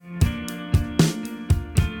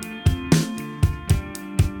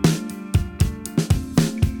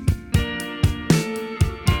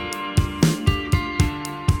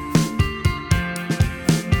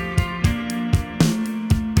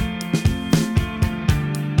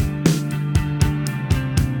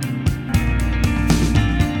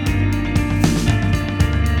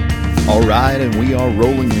All right, and we are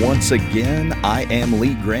rolling once again. I am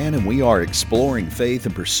Lee Grant, and we are exploring faith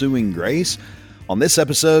and pursuing grace. On this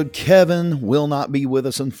episode, Kevin will not be with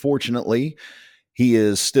us, unfortunately. He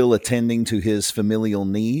is still attending to his familial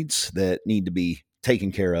needs that need to be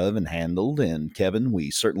taken care of and handled. And Kevin,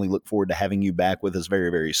 we certainly look forward to having you back with us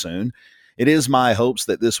very, very soon. It is my hopes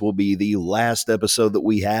that this will be the last episode that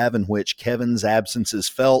we have in which Kevin's absence is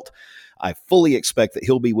felt. I fully expect that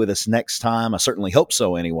he'll be with us next time. I certainly hope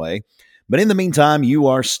so anyway. But in the meantime, you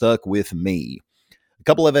are stuck with me. A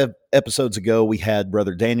couple of episodes ago, we had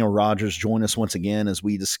Brother Daniel Rogers join us once again as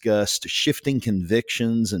we discussed shifting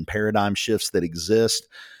convictions and paradigm shifts that exist.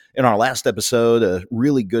 In our last episode, a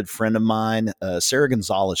really good friend of mine, Sarah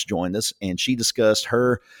Gonzalez, joined us, and she discussed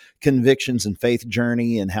her convictions and faith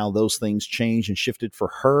journey and how those things changed and shifted for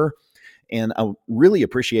her. And I really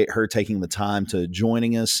appreciate her taking the time to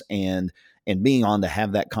joining us and being on to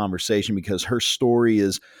have that conversation, because her story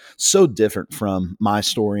is so different from my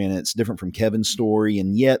story and it's different from Kevin's story.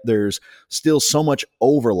 And yet there's still so much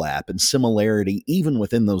overlap and similarity even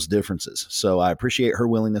within those differences. So I appreciate her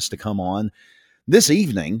willingness to come on this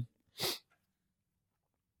evening.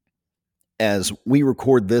 As we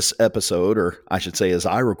record this episode, or I should say, as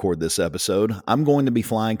I record this episode, I'm going to be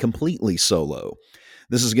flying completely solo.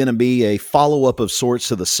 This is going to be a follow-up of sorts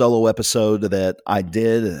to the solo episode that I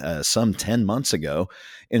did some 10 months ago,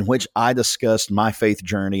 in which I discussed my faith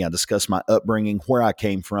journey. I discussed my upbringing, where I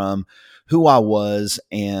came from, who I was,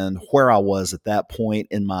 and where I was at that point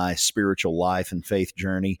in my spiritual life and faith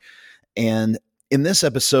journey. And in this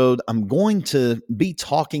episode, I'm going to be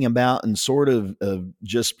talking about and sort of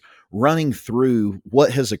just running through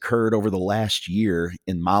what has occurred over the last year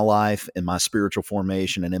in my life, in my spiritual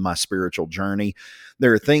formation, and in my spiritual journey.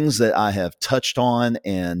 There are things that I have touched on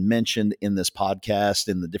and mentioned in this podcast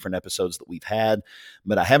in the different episodes that we've had,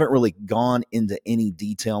 but I haven't really gone into any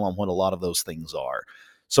detail on what a lot of those things are.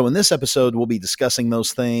 So in this episode, we'll be discussing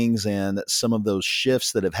those things and some of those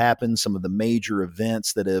shifts that have happened, some of the major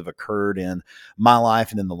events that have occurred in my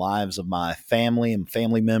life and in the lives of my family and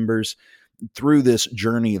family members through this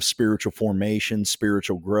journey of spiritual formation,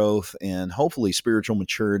 spiritual growth, and hopefully spiritual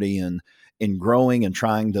maturity, and in growing and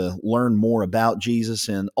trying to learn more about Jesus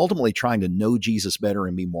and ultimately trying to know Jesus better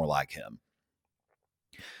and be more like him.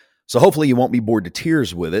 So hopefully you won't be bored to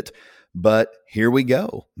tears with it, but here we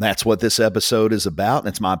go. That's what this episode is about. And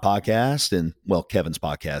it's my podcast and, well, Kevin's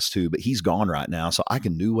podcast too, but he's gone right now, so I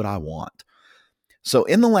can do what I want. So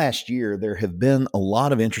in the last year, there have been a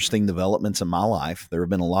lot of interesting developments in my life. There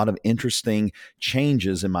have been a lot of interesting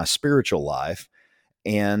changes in my spiritual life.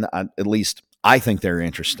 And at least I think they're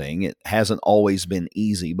interesting. It hasn't always been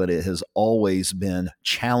easy, but it has always been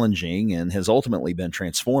challenging and has ultimately been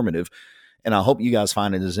transformative. And I hope you guys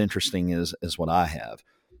find it as interesting as what I have.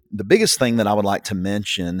 The biggest thing that I would like to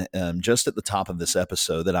mention just at the top of this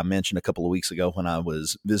episode that I mentioned a couple of weeks ago when I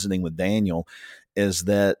was visiting with Daniel is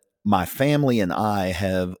that my family and I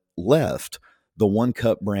have left the One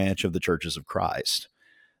Cup branch of the Churches of Christ.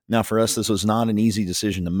 Now, for us, this was not an easy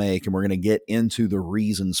decision to make, and we're going to get into the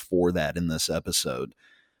reasons for that in this episode.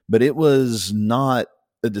 But it was not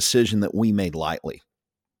a decision that we made lightly.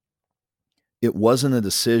 It wasn't a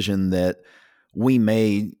decision that we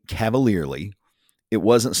made cavalierly. It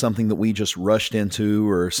wasn't something that we just rushed into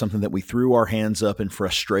or something that we threw our hands up in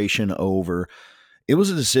frustration over. It was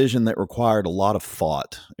a decision that required a lot of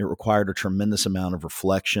thought. It required a tremendous amount of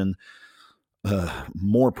reflection,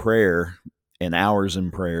 more prayer and hours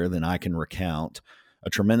in prayer than I can recount, a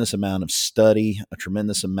tremendous amount of study, a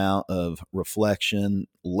tremendous amount of reflection,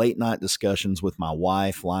 late night discussions with my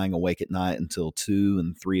wife, lying awake at night until 2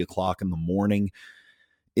 and 3 o'clock in the morning.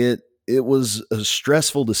 It was a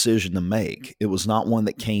stressful decision to make. It was not one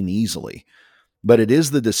that came easily, but it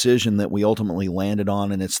is the decision that we ultimately landed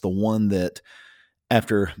on, and it's the one that,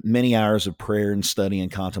 after many hours of prayer and study and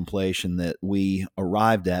contemplation, that we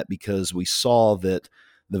arrived at, because we saw that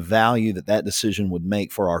the value that that decision would make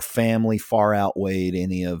for our family far outweighed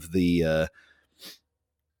any of the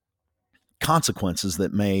consequences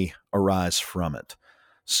that may arise from it.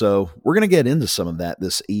 So we're going to get into some of that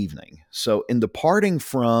this evening. So in departing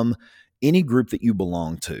from any group that you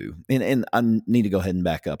belong to, and I need to go ahead and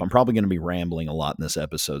back up. I'm probably going to be rambling a lot in this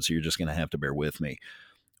episode, so you're just going to have to bear with me.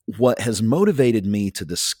 What has motivated me to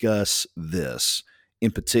discuss this in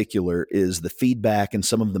particular is the feedback and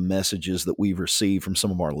some of the messages that we've received from some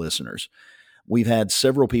of our listeners. We've had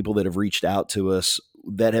several people that have reached out to us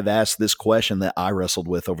that have asked this question that I wrestled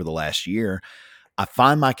with over the last year. I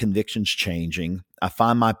find my convictions changing. I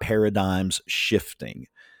find my paradigms shifting.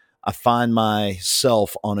 I find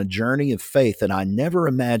myself on a journey of faith that I never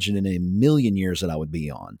imagined in a million years that I would be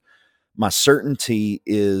on. My certainty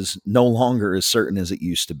is no longer as certain as it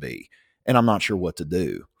used to be, and I'm not sure what to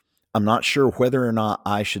do. I'm not sure whether or not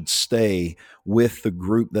I should stay with the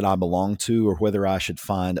group that I belong to or whether I should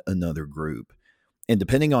find another group. And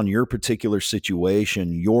depending on your particular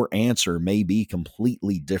situation, your answer may be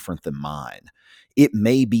completely different than mine. It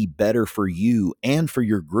may be better for you and for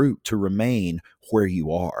your group to remain where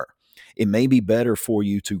you are. It may be better for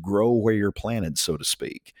you to grow where you're planted, so to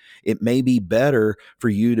speak. It may be better for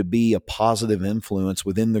you to be a positive influence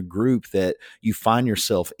within the group that you find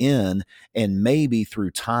yourself in. And maybe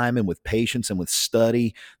through time and with patience and with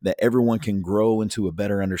study, that everyone can grow into a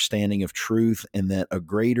better understanding of truth and that a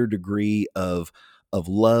greater degree of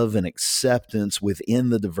love and acceptance within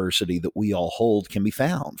the diversity that we all hold can be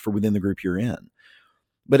found for within the group you're in.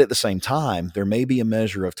 But at the same time, there may be a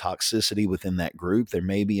measure of toxicity within that group. There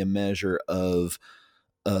may be a measure of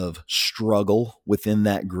struggle within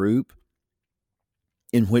that group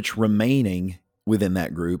in which remaining within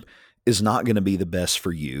that group is not going to be the best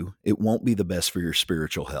for you. It won't be the best for your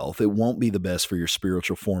spiritual health. It won't be the best for your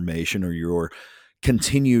spiritual formation or your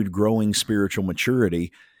continued growing spiritual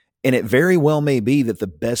maturity. And it very well may be that the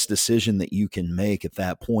best decision that you can make at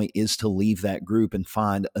that point is to leave that group and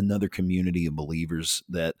find another community of believers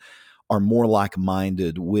that are more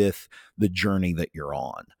like-minded with the journey that you're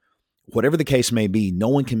on. Whatever the case may be, no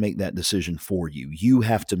one can make that decision for you. You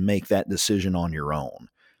have to make that decision on your own.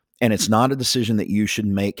 And it's not a decision that you should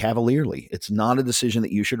make cavalierly. It's not a decision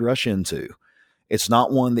that you should rush into. It's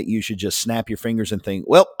not one that you should just snap your fingers and think,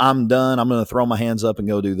 well, I'm done. I'm going to throw my hands up and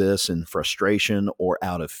go do this in frustration or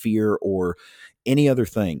out of fear or any other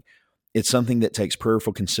thing. It's something that takes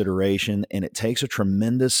prayerful consideration, and it takes a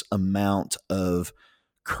tremendous amount of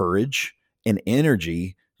courage and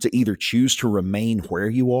energy to either choose to remain where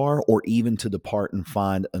you are or even to depart and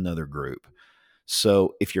find another group.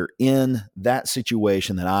 So if you're in that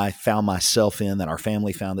situation that I found myself in, that our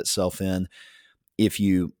family found itself in, if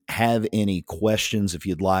you have any questions, if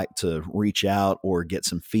you'd like to reach out or get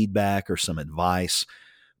some feedback or some advice,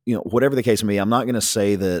 whatever the case may be, I'm not going to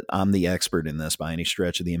say that I'm the expert in this by any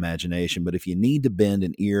stretch of the imagination, but if you need to bend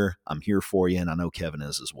an ear, I'm here for you, and I know Kevin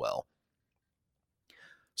is as well.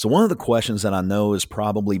 So one of the questions that I know is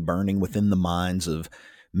probably burning within the minds of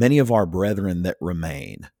many of our brethren that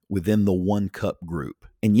remain within the One Cup group.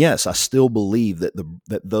 And yes, I still believe that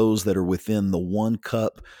that those that are within the One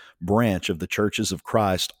Cup branch of the churches of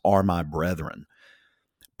Christ are my brethren.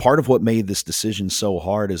 Part of what made this decision so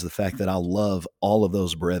hard is the fact that I love all of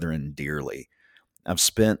those brethren dearly. I've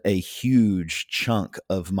spent a huge chunk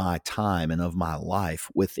of my time and of my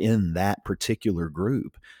life within that particular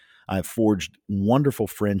group. I've forged wonderful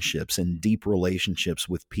friendships and deep relationships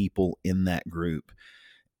with people in that group.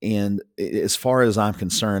 And as far as I'm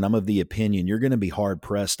concerned, I'm of the opinion you're going to be hard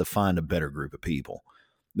pressed to find a better group of people.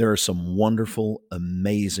 There are some wonderful,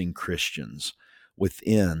 amazing Christians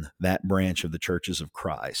within that branch of the churches of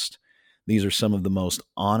Christ. These are some of the most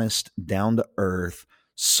honest, down to earth,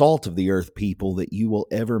 salt of the earth people that you will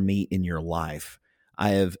ever meet in your life.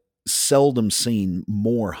 I have seldom seen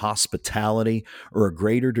more hospitality or a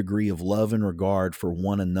greater degree of love and regard for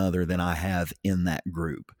one another than I have in that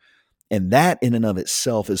group. And that in and of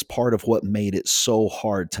itself is part of what made it so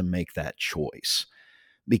hard to make that choice,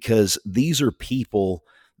 because these are people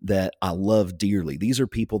that I love dearly. These are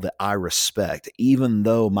people that I respect, even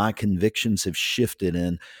though my convictions have shifted,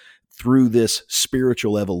 and through this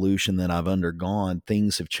spiritual evolution that I've undergone,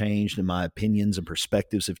 things have changed and my opinions and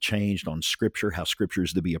perspectives have changed on Scripture, how Scripture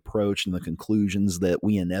is to be approached, and the conclusions that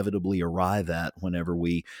we inevitably arrive at whenever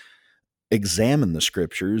we examine the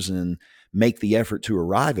Scriptures and make the effort to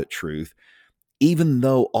arrive at truth. Even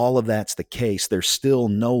though all of that's the case, there's still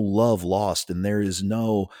no love lost, and there is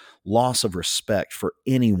no loss of respect for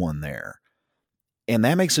anyone there. And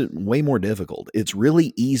that makes it way more difficult. It's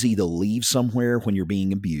really easy to leave somewhere when you're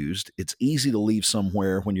being abused. It's easy to leave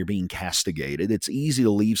somewhere when you're being castigated. It's easy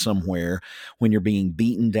to leave somewhere when you're being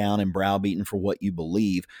beaten down and browbeaten for what you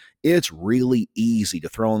believe. It's really easy to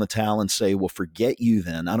throw in the towel and say, well, forget you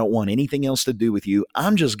then. I don't want anything else to do with you.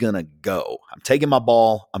 I'm just going to go. I'm taking my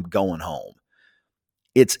ball. I'm going home.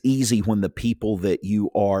 It's easy when the people that you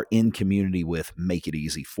are in community with make it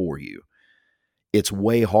easy for you. It's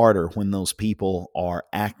way harder when those people are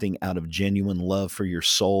acting out of genuine love for your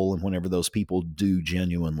soul, and whenever those people do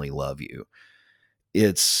genuinely love you.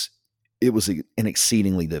 It was an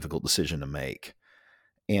exceedingly difficult decision to make.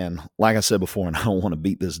 And like I said before, and I don't want to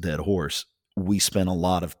beat this dead horse, we spent a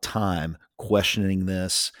lot of time questioning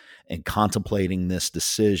this and contemplating this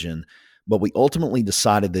decision, but we ultimately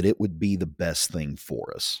decided that it would be the best thing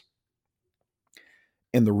for us.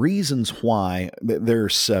 And the reasons why, there are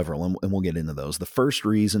several, and we'll get into those. The first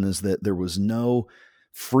reason is that there was no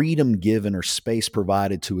freedom given or space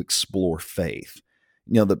provided to explore faith.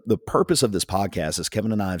 The purpose of this podcast, as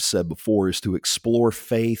Kevin and I have said before, is to explore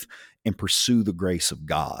faith and pursue the grace of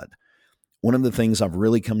God. One of the things I've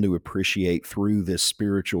really come to appreciate through this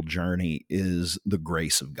spiritual journey is the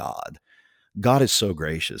grace of God. God is so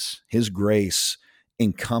gracious. His grace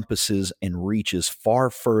encompasses and reaches far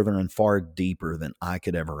further and far deeper than I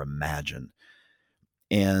could ever imagine.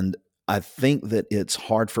 And I think that it's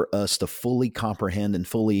hard for us to fully comprehend and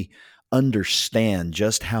fully understand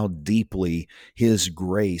just how deeply His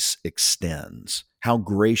grace extends, how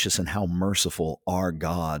gracious and how merciful our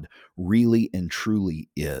God really and truly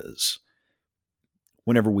is.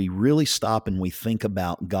 Whenever we really stop and we think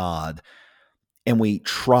about God, and we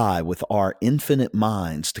try with our infinite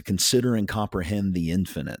minds to consider and comprehend the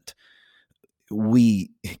infinite, we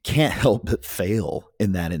can't help but fail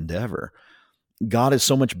in that endeavor. God is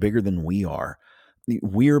so much bigger than we are.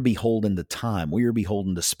 We're beholden to time. We are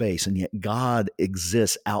beholden to space. And yet God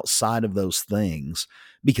exists outside of those things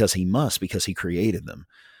because He must, because He created them.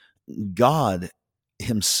 God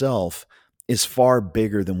Himself is far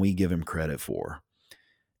bigger than we give Him credit for.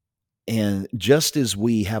 And just as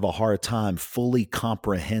we have a hard time fully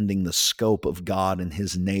comprehending the scope of God and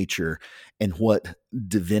His nature and what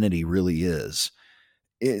divinity really is,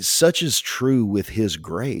 such is true with His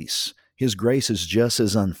grace. His grace is just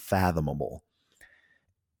as unfathomable.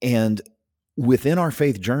 And within our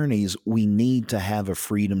faith journeys, we need to have a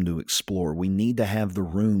freedom to explore. We need to have the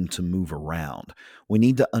room to move around. We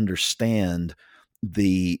need to understand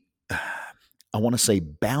the, I want to say,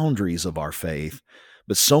 boundaries of our faith.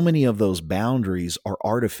 But so many of those boundaries are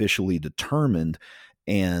artificially determined,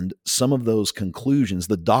 and some of those conclusions,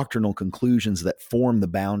 the doctrinal conclusions that form the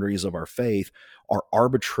boundaries of our faith, are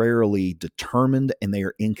arbitrarily determined and they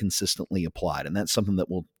are inconsistently applied. And that's something that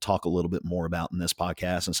we'll talk a little bit more about in this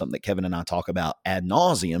podcast, and something that Kevin and I talk about ad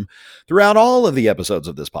nauseum throughout all of the episodes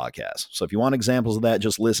of this podcast. So if you want examples of that,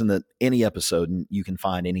 just listen to any episode and you can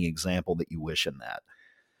find any example that you wish in that.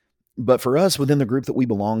 But for us, within the group that we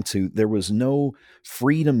belong to, there was no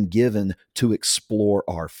freedom given to explore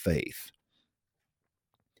our faith.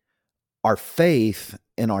 Our faith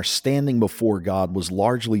and our standing before God was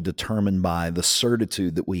largely determined by the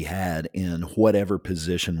certitude that we had in whatever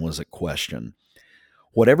position was at question.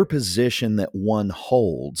 Whatever position that one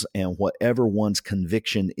holds and whatever one's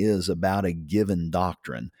conviction is about a given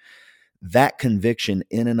doctrine, that conviction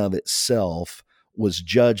in and of itself was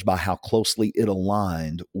judged by how closely it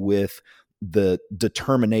aligned with the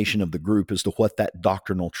determination of the group as to what that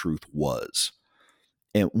doctrinal truth was.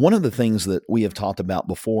 And one of the things that we have talked about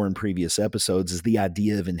before in previous episodes is the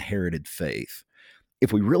idea of inherited faith.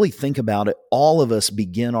 If we really think about it, all of us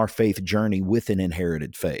begin our faith journey with an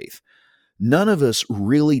inherited faith. None of us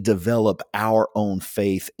really develop our own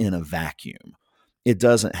faith in a vacuum. It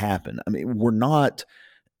doesn't happen. I mean, we're not...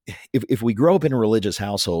 If we grow up in a religious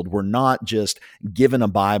household, we're not just given a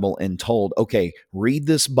Bible and told, okay, read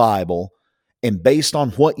this Bible, and based on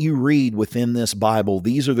what you read within this Bible,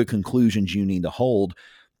 these are the conclusions you need to hold.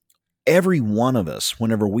 Every one of us,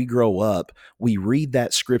 whenever we grow up, we read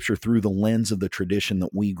that scripture through the lens of the tradition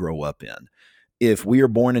that we grow up in. If we are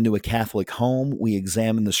born into a Catholic home, we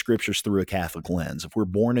examine the scriptures through a Catholic lens. If we're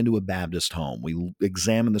born into a Baptist home, we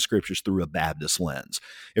examine the scriptures through a Baptist lens.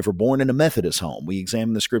 If we're born in a Methodist home, we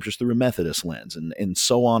examine the scriptures through a Methodist lens, and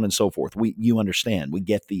so on and so forth. You understand, we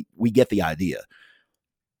get the idea.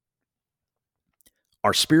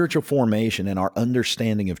 Our spiritual formation and our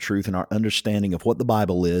understanding of truth and our understanding of what the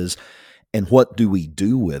Bible is and what do we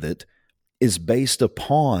do with it is based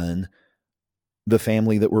upon the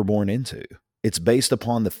family that we're born into. It's based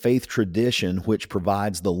upon the faith tradition, which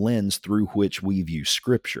provides the lens through which we view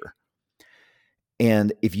Scripture.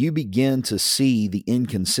 And if you begin to see the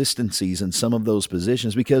inconsistencies in some of those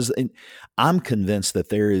positions, because I'm convinced that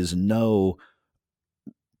there is no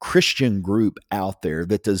Christian group out there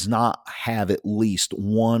that does not have at least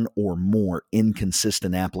one or more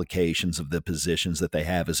inconsistent applications of the positions that they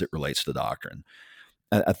have as it relates to doctrine.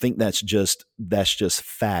 I think that's just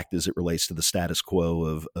fact as it relates to the status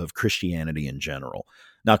quo of Christianity in general.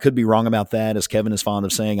 Now, I could be wrong about that. As Kevin is fond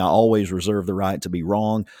of saying, I always reserve the right to be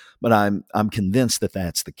wrong, but I'm convinced that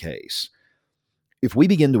that's the case. If we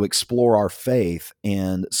begin to explore our faith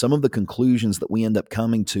and some of the conclusions that we end up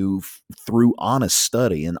coming to through honest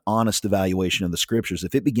study and honest evaluation of the scriptures,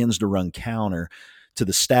 if it begins to run counter to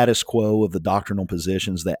the status quo of the doctrinal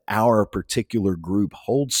positions that our particular group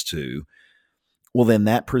holds to, well, then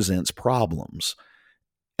that presents problems.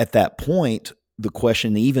 At that point, the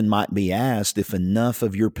question even might be asked, if enough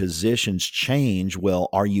of your positions change, well,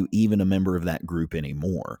 are you even a member of that group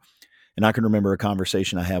anymore? And I can remember a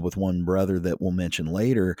conversation I had with one brother that we'll mention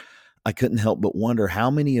later. I couldn't help but wonder, how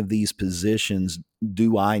many of these positions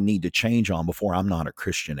do I need to change on before I'm not a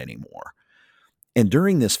Christian anymore? And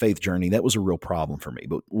during this faith journey, that was a real problem for me,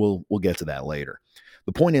 but we'll get to that later.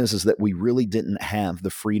 The point is that we really didn't have the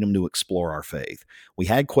freedom to explore our faith. We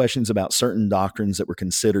had questions about certain doctrines that were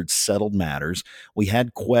considered settled matters. We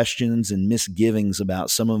had questions and misgivings about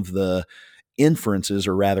some of the inferences,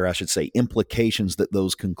 or rather, I should say, implications that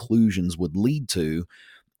those conclusions would lead to.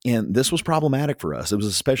 And this was problematic for us. It was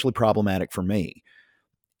especially problematic for me.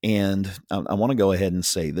 And I want to go ahead and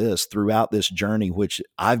say this: throughout this journey, which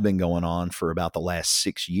I've been going on for about the last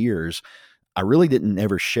 6 years, I really didn't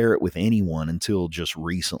ever share it with anyone until just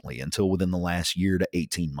recently, until within the last year to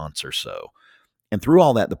 18 months or so. And through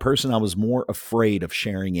all that, the person I was more afraid of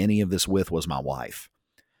sharing any of this with was my wife.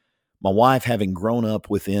 My wife, having grown up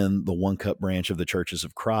within the One Cup branch of the Churches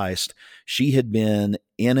of Christ, she had been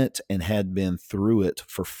in it and had been through it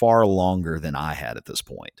for far longer than I had at this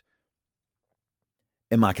point.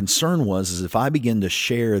 And my concern was if I begin to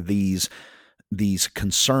share these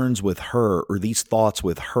concerns with her, or these thoughts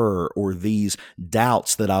with her, or these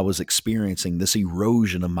doubts that I was experiencing, this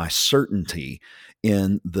erosion of my certainty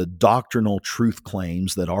in the doctrinal truth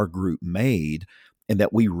claims that our group made and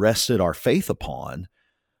that we rested our faith upon,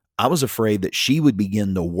 I was afraid that she would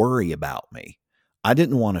begin to worry about me. I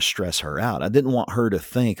didn't want to stress her out. I didn't want her to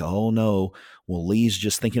think, oh no, well, Lee's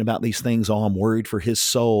just thinking about these things. Oh, I'm worried for his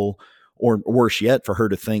soul. Or worse yet, for her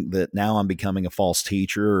to think that now I'm becoming a false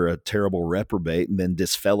teacher or a terrible reprobate, and then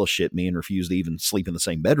disfellowship me and refuse to even sleep in the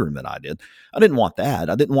same bedroom that I did. I didn't want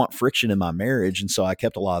that. I didn't want friction in my marriage. And so I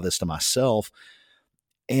kept a lot of this to myself.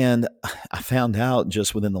 And I found out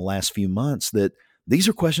just within the last few months that these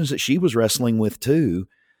are questions that she was wrestling with too,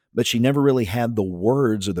 but she never really had the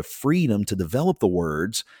words or the freedom to develop the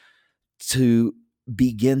words to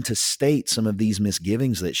begin to state some of these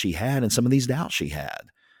misgivings that she had and some of these doubts she had.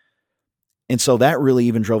 And so that really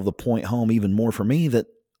even drove the point home even more for me that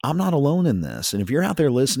I'm not alone in this. And if you're out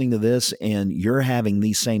there listening to this and you're having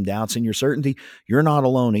these same doubts in your certainty, you're not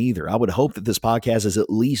alone either. I would hope that this podcast has at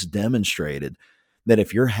least demonstrated that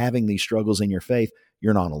if you're having these struggles in your faith,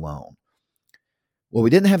 you're not alone. Well, we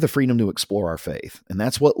didn't have the freedom to explore our faith. And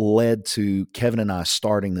that's what led to Kevin and I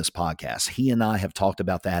starting this podcast. He and I have talked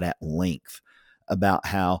about that at length, about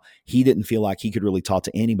how he didn't feel like he could really talk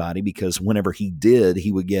to anybody because whenever he did,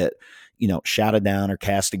 he would get, shouted down or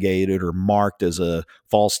castigated or marked as a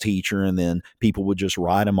false teacher, and then people would just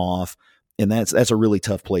write him off. And that's a really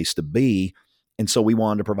tough place to be. And so we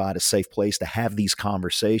wanted to provide a safe place to have these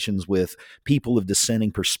conversations with people of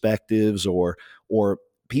dissenting perspectives, or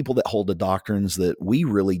people that hold the doctrines that we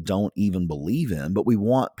really don't even believe in, but we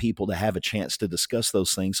want people to have a chance to discuss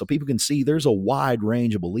those things so people can see there's a wide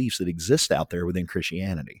range of beliefs that exist out there within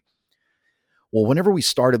Christianity. Well, whenever we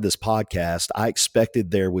started this podcast, I expected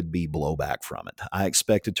there would be blowback from it. I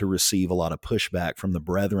expected to receive a lot of pushback from the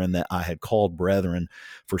brethren that I had called brethren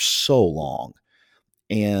for so long.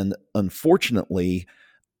 And unfortunately,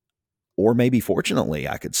 or maybe fortunately,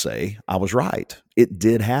 I could say, I was right. It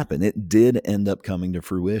did happen. It did end up coming to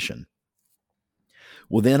fruition.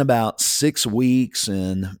 Within about 6 weeks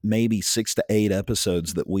and maybe 6 to 8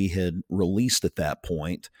 episodes that we had released at that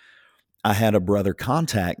point, I had a brother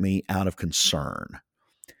contact me out of concern.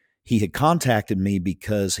 He had contacted me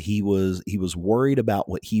because he was worried about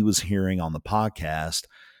what he was hearing on the podcast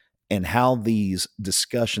and how these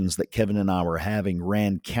discussions that Kevin and I were having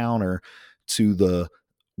ran counter to the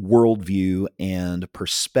worldview and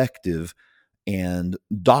perspective and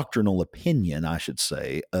doctrinal opinion, I should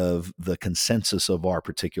say, of the consensus of our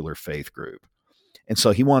particular faith group. And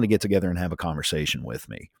so he wanted to get together and have a conversation with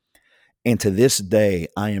me. And to this day,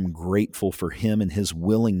 I am grateful for him and his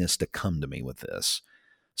willingness to come to me with this.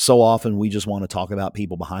 So often we just want to talk about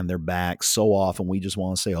people behind their backs. So often we just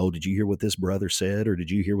want to say, oh, did you hear what this brother said? Or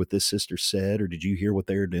did you hear what this sister said? Or did you hear what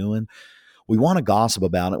they're doing? We want to gossip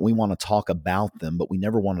about it. We want to talk about them, but we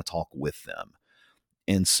never want to talk with them.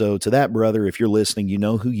 And so to that brother, if you're listening, you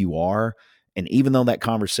know who you are. And even though that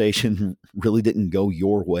conversation really didn't go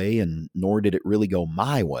your way, and nor did it really go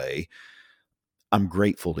my way, I'm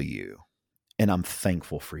grateful to you. And I'm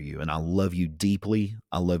thankful for you. And I love you deeply.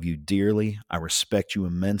 I love you dearly. I respect you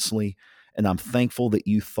immensely. And I'm thankful that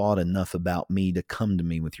you thought enough about me to come to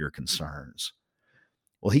me with your concerns.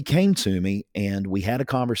 Well, he came to me and we had a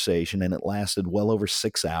conversation, and it lasted well over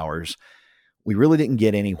 6 hours. We really didn't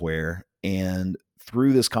get anywhere. And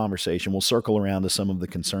through this conversation, we'll circle around to some of the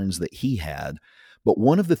concerns that he had. But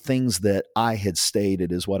one of the things that I had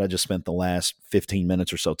stated is what I just spent the last 15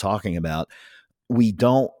 minutes or so talking about. We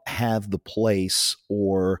don't have the place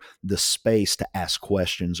or the space to ask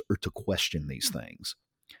questions or to question these things.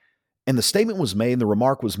 And the statement was made, and the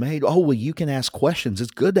remark was made, oh, well, you can ask questions.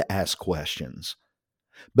 It's good to ask questions.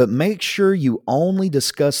 But make sure you only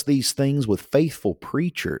discuss these things with faithful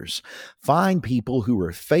preachers. Find people who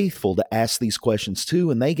are faithful to ask these questions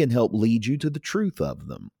to, and they can help lead you to the truth of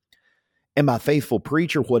them. And by faithful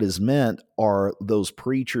preacher, what is meant are those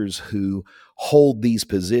preachers who hold these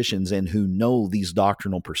positions and who know these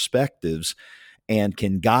doctrinal perspectives and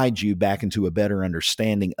can guide you back into a better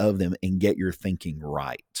understanding of them and get your thinking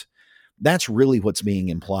right. That's really what's being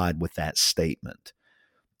implied with that statement.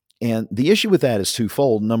 And the issue with that is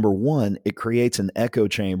twofold. Number one, it creates an echo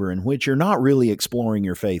chamber in which you're not really exploring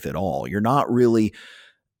your faith at all. You're not really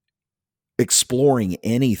exploring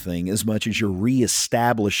anything as much as you're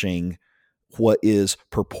reestablishing what is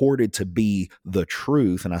purported to be the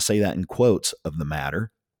truth, and I say that in quotes, of the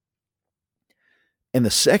matter. And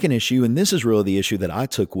the second issue, and this is really the issue that I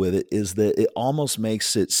took with it, is that it almost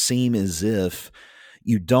makes it seem as if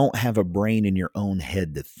you don't have a brain in your own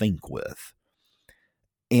head to think with.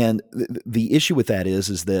 And the issue with that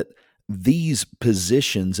is that these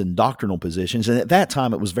positions and doctrinal positions, and at that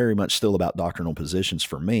time it was very much still about doctrinal positions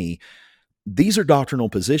for me, these are doctrinal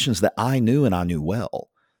positions that I knew and I knew well.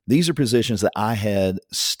 These are positions that I had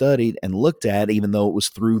studied and looked at, even though it was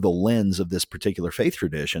through the lens of this particular faith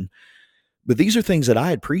tradition. But these are things that I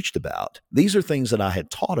had preached about. These are things that I had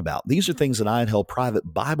taught about. These are things that I had held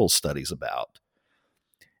private Bible studies about.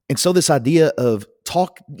 And so this idea of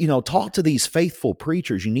talk to these faithful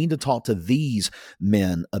preachers, you need to talk to these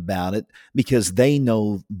men about it because they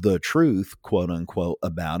know the truth, quote unquote,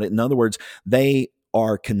 about it. In other words, they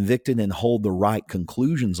are convicted and hold the right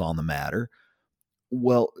conclusions on the matter.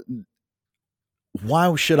 Well,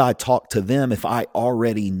 why should I talk to them if I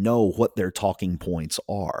already know what their talking points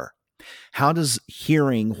are? How does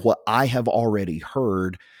hearing what I have already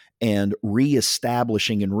heard and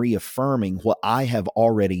reestablishing and reaffirming what I have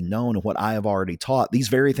already known and what I have already taught, these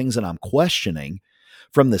very things that I'm questioning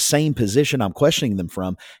from the same position I'm questioning them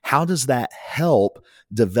from, how does that help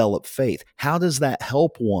develop faith? How does that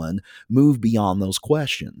help one move beyond those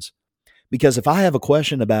questions? Because if I have a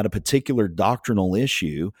question about a particular doctrinal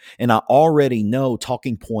issue and I already know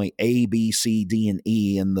talking point A, B, C, D, and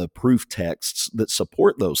E and the proof texts that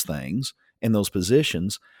support those things and those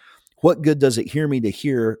positions, what good does it hear me to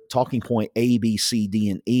hear talking point A, B, C, D,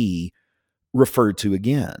 and E referred to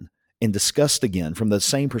again and discussed again from the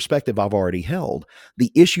same perspective I've already held?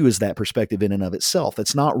 The issue is that perspective in and of itself.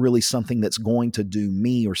 It's not really something that's going to do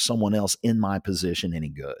me or someone else in my position any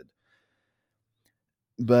good.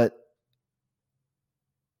 But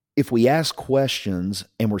if we ask questions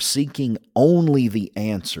and we're seeking only the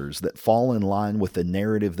answers that fall in line with the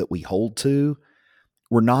narrative that we hold to,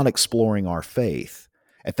 we're not exploring our faith.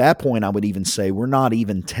 At that point, I would even say we're not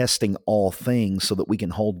even testing all things so that we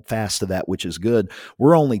can hold fast to that which is good.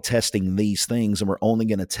 We're only testing these things, and we're only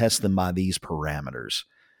going to test them by these parameters.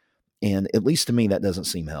 And at least to me, that doesn't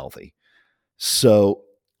seem healthy. So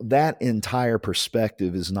that entire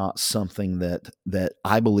perspective is not something that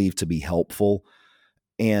I believe to be helpful.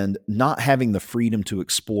 And not having the freedom to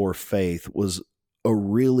explore faith was a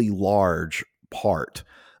really large part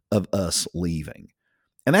of us leaving.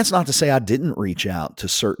 And that's not to say I didn't reach out to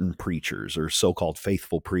certain preachers or so-called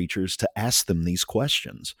faithful preachers to ask them these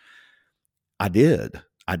questions. I did.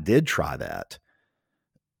 I did try that.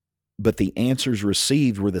 But the answers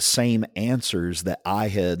received were the same answers that I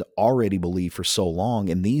had already believed for so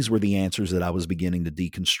long. And these were the answers that I was beginning to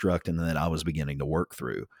deconstruct and that I was beginning to work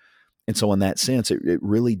through. And so in that sense, it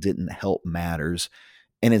really didn't help matters.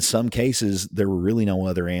 And in some cases, there were really no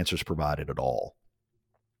other answers provided at all.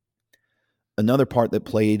 Another part that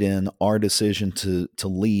played in our decision to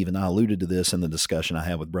leave, and I alluded to this in the discussion I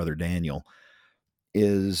had with Brother Daniel,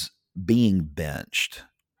 is being benched.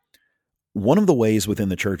 One of the ways within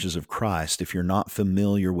the churches of Christ, if you're not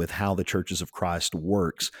familiar with how the churches of Christ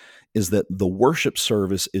works, is that the worship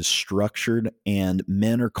service is structured and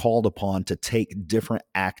men are called upon to take different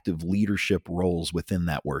active leadership roles within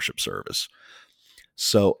that worship service.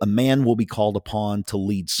 So a man will be called upon to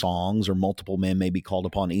lead songs, or multiple men may be called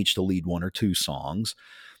upon each to lead one or two songs.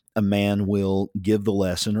 A man will give the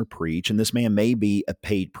lesson or preach, and this man may be a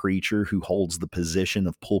paid preacher who holds the position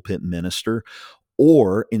of pulpit minister,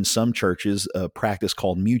 or in some churches, a practice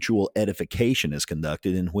called mutual edification is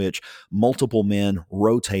conducted in which multiple men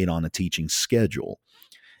rotate on a teaching schedule.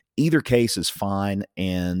 Either case is fine,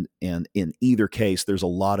 and in either case, there's a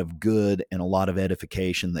lot of good and a lot of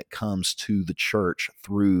edification that comes to the church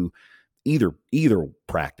through either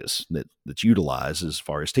practice that's utilized as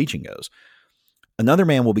far as teaching goes. Another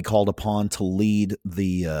man will be called upon to lead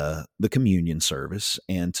the communion service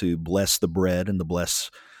and to bless the bread and to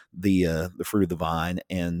bless the fruit of the vine,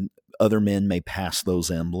 and other men may pass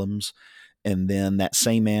those emblems, and then that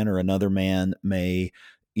same man or another man may,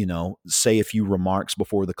 say a few remarks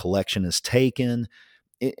before the collection is taken.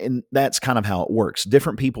 And that's kind of how it works.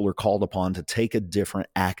 Different people are called upon to take a different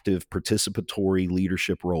active participatory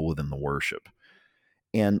leadership role within the worship.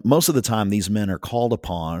 And most of the time, these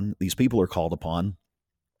people are called upon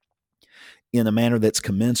in a manner that's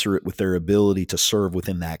commensurate with their ability to serve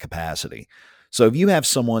within that capacity. So if you have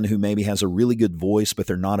someone who maybe has a really good voice, but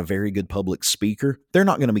they're not a very good public speaker, they're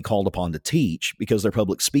not going to be called upon to teach because their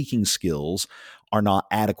public speaking skills are not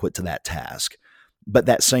adequate to that task. But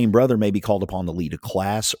that same brother may be called upon to lead a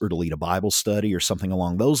class or to lead a Bible study or something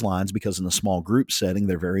along those lines, because in a small group setting,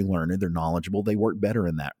 they're very learned, they're knowledgeable, they work better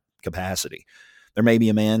in that capacity. There may be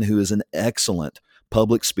a man who is an excellent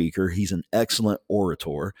public speaker. He's an excellent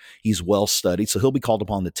orator. He's well studied, so he'll be called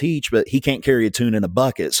upon to teach, but he can't carry a tune in a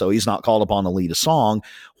bucket, so he's not called upon to lead a song.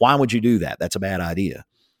 Why would you do that? That's a bad idea.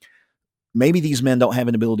 Maybe these men don't have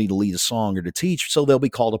an ability to lead a song or to teach, so they'll be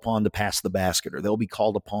called upon to pass the basket, or they'll be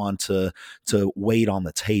called upon to wait on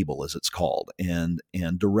the table, as it's called, and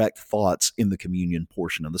direct thoughts in the communion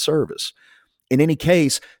portion of the service. In any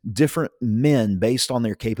case, different men, based on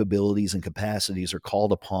their capabilities and capacities, are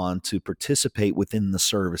called upon to participate within the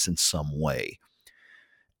service in some way.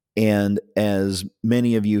 And as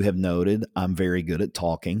many of you have noted, I'm very good at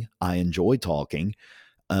talking. I enjoy talking.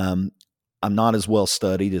 I'm not as well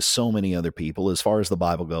studied as so many other people. As far as the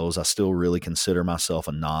Bible goes, I still really consider myself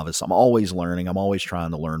a novice. I'm always learning. I'm always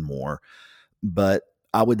trying to learn more. But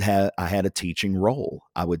I had a teaching role.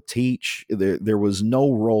 I would teach. There was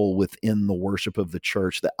no role within the worship of the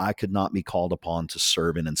church that I could not be called upon to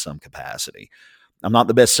serve in some capacity. I'm not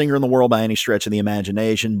the best singer in the world by any stretch of the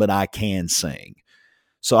imagination, but I can sing.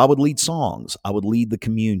 So I would lead songs. I would lead the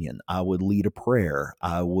communion. I would lead a prayer.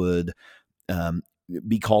 I would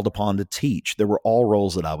be called upon to teach. There were all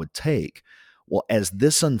roles that I would take. Well, as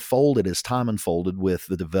time unfolded with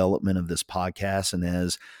the development of this podcast, and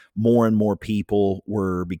as more and more people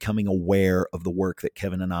were becoming aware of the work that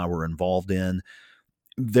Kevin and I were involved in,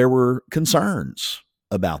 there were concerns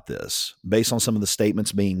about this based on some of the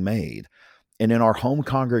statements being made. And in our home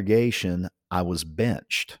congregation, I was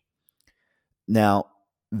benched. Now,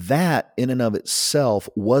 that in and of itself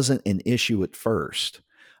wasn't an issue at first.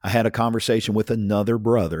 I had a conversation with another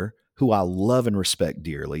brother who I love and respect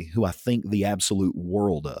dearly, who I think the absolute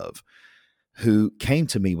world of, who came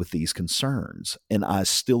to me with these concerns, and I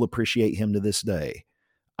still appreciate him to this day.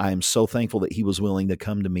 I am so thankful that he was willing to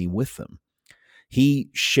come to me with them. He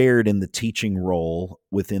shared in the teaching role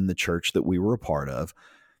within the church that we were a part of,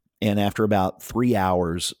 and after about 3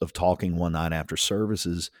 hours of talking one night after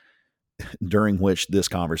services, during which this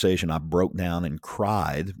conversation, I broke down and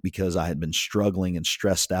cried because I had been struggling and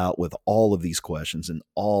stressed out with all of these questions and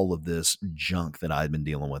all of this junk that I had been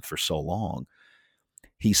dealing with for so long.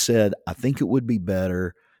 He said, I think it would be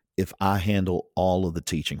better if I handle all of the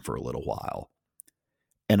teaching for a little while.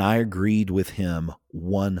 And I agreed with him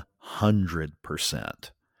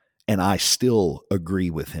 100%. And I still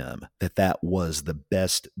agree with him that that was the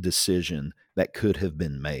best decision that could have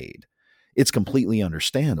been made. It's completely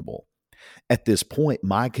understandable. At this point,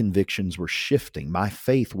 my convictions were shifting. My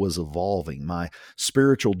faith was evolving. My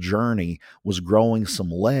spiritual journey was growing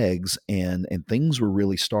some legs, and things were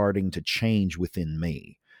really starting to change within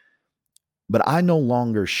me. But I no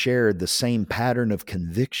longer shared the same pattern of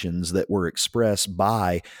convictions that were expressed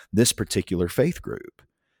by this particular faith group.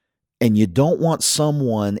 And you don't want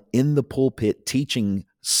someone in the pulpit teaching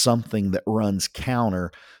something that runs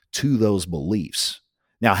counter to those beliefs.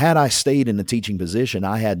 Now, had I stayed in a teaching position,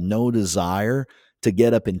 I had no desire to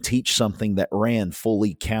get up and teach something that ran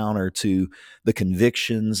fully counter to the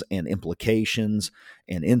convictions and implications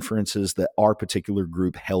and inferences that our particular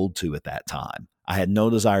group held to at that time. I had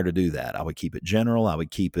no desire to do that. I would keep it general. I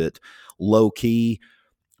would keep it low key,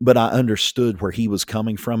 but I understood where he was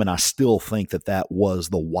coming from, and I still think that that was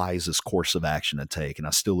the wisest course of action to take, and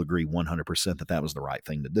I still agree 100% that that was the right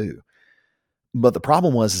thing to do. But the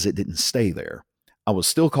problem was it didn't stay there. I was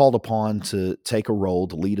still called upon to take a role,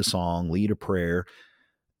 to lead a song, lead a prayer,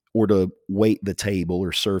 or to wait the table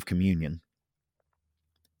or serve communion.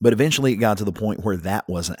 But eventually it got to the point where that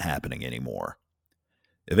wasn't happening anymore.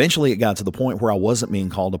 Eventually it got to the point where I wasn't being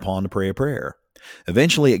called upon to pray a prayer.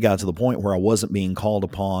 Eventually it got to the point where I wasn't being called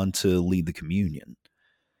upon to lead the communion.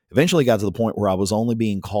 Eventually it got to the point where I was only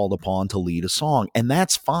being called upon to lead a song. And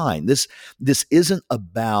that's fine. This isn't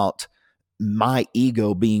about my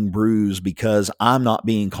ego being bruised because I'm not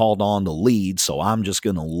being called on to lead, so I'm just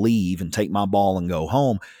going to leave and take my ball and go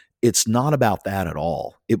home. It's not about that at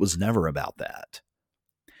all. It was never about that.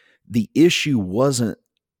 The issue wasn't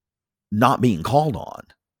not being called on.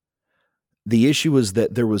 The issue was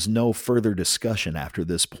that there was no further discussion after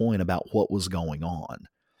this point about what was going on.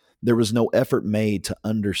 There was no effort made to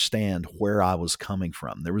understand where I was coming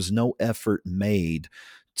from. There was no effort made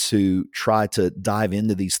to try to dive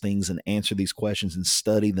into these things and answer these questions and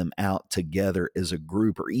study them out together as a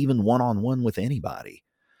group or even one-on-one with anybody.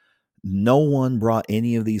 No one brought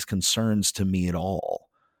any of these concerns to me at all.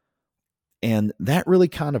 And that really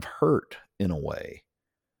kind of hurt in a way.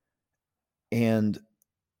 And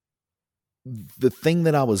the thing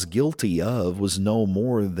that I was guilty of was no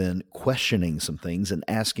more than questioning some things and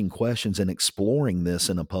asking questions and exploring this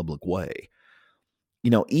in a public way.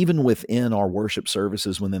 Even within our worship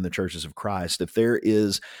services within the churches of Christ, if there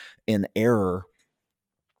is an error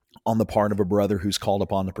on the part of a brother who's called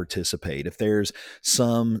upon to participate, if there's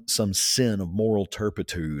some sin of moral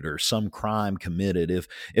turpitude or some crime committed,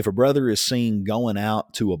 if a brother is seen going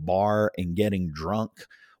out to a bar and getting drunk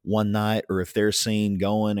one night, or if they're seen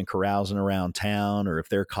going and carousing around town, or if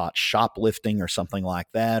they're caught shoplifting or something like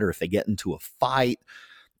that, or if they get into a fight,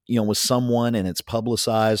 with someone and it's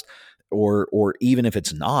publicized, or even if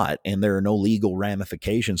it's not, and there are no legal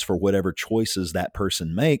ramifications for whatever choices that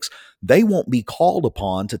person makes, they won't be called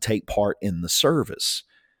upon to take part in the service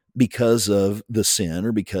because of the sin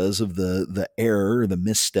or because of the error or the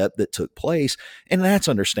misstep that took place. And that's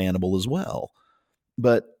understandable as well.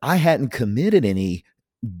 But I hadn't committed any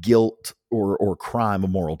guilt or crime of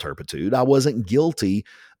moral turpitude. I wasn't guilty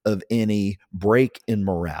of any break in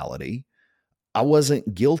morality. I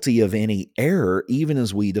wasn't guilty of any error, even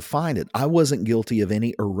as we defined it. I wasn't guilty of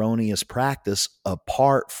any erroneous practice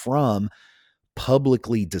apart from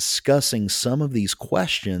publicly discussing some of these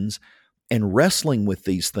questions and wrestling with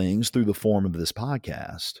these things through the form of this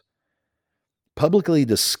podcast. Publicly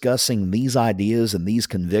discussing these ideas and these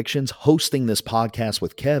convictions, hosting this podcast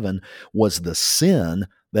with Kevin, was the sin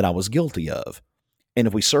that I was guilty of. And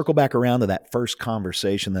if we circle back around to that first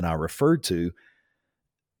conversation that I referred to,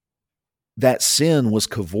 that sin was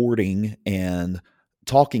cavorting and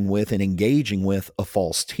talking with and engaging with a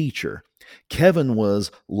false teacher. Kevin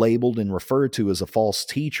was labeled and referred to as a false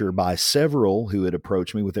teacher by several who had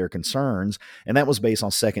approached me with their concerns, and that was based on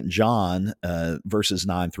 2 John verses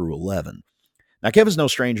 9 through 11. Now, Kevin's no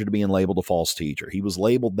stranger to being labeled a false teacher. He was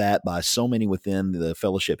labeled that by so many within the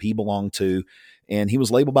fellowship he belonged to, and he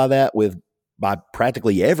was labeled by that by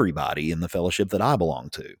practically everybody in the fellowship that I belong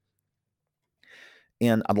to.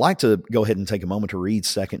 And I'd like to go ahead and take a moment to read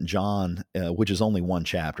 2 John, which is only one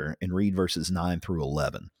chapter, and read verses 9 through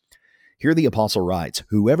 11. Here the apostle writes,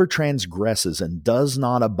 "Whoever transgresses and does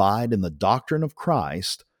not abide in the doctrine of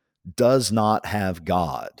Christ does not have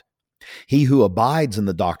God. He who abides in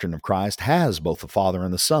the doctrine of Christ has both the Father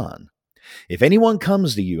and the Son. If anyone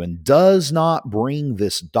comes to you and does not bring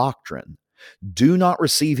this doctrine, do not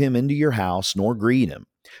receive him into your house nor greet him,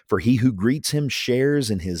 for he who greets him shares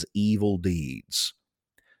in his evil deeds."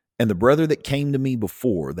 And the brother that came to me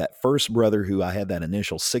before, that first brother who I had that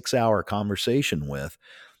initial 6-hour conversation with,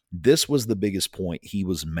 this was the biggest point he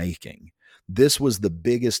was making. This was the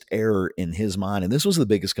biggest error in his mind, and this was the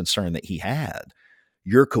biggest concern that he had.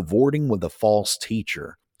 You're cavorting with a false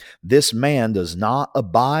teacher. This man does not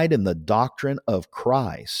abide in the doctrine of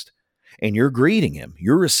Christ. And you're greeting him.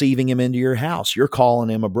 You're receiving him into your house. You're calling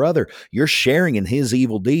him a brother. You're sharing in his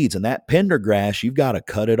evil deeds. And that Pendergrass, you've got to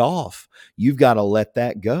cut it off. You've got to let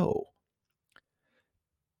that go.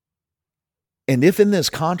 And if in this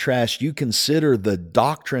contrast you consider the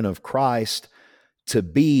doctrine of Christ to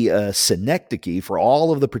be a synecdoche for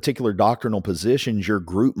all of the particular doctrinal positions your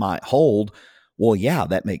group might hold, well, yeah,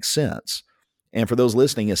 that makes sense. And for those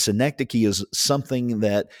listening, a synecdoche is something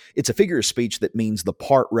that it's a figure of speech that means the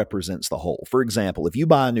part represents the whole. For example, if you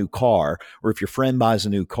buy a new car, or if your friend buys a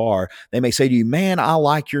new car, they may say to you, "Man, I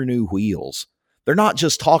like your new wheels." They're not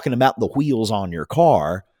just talking about the wheels on your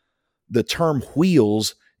car. The term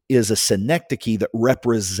wheels is a synecdoche that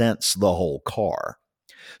represents the whole car.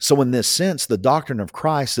 So in this sense, the doctrine of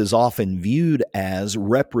Christ is often viewed as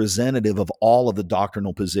representative of all of the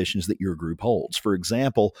doctrinal positions that your group holds. For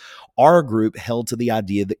example, our group held to the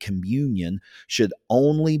idea that communion should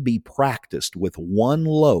only be practiced with one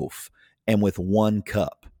loaf and with one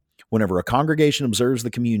cup. Whenever a congregation observes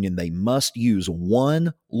the communion, they must use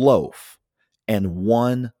one loaf and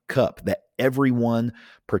one cup that everyone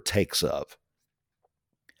partakes of.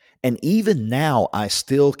 And even now, I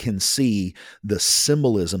still can see the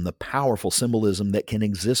symbolism, the powerful symbolism that can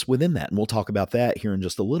exist within that. And we'll talk about that here in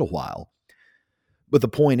just a little while. But the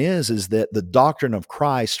point is that the doctrine of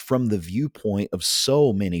Christ from the viewpoint of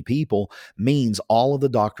so many people means all of the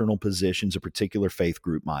doctrinal positions a particular faith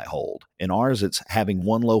group might hold. In ours, it's having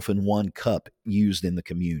one loaf and one cup used in the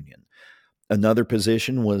communion. Another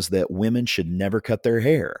position was that women should never cut their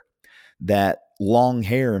hair. That long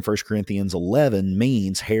hair in 1 Corinthians 11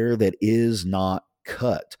 means hair that is not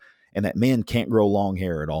cut, and that men can't grow long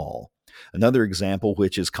hair at all. Another example,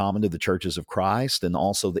 which is common to the churches of Christ and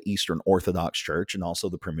also the Eastern Orthodox Church and also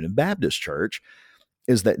the Primitive Baptist Church,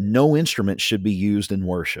 is that no instruments should be used in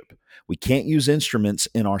worship. We can't use instruments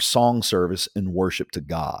in our song service in worship to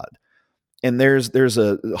God. And there's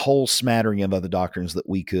a whole smattering of other doctrines that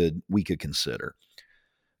we could consider.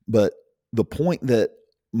 But the point that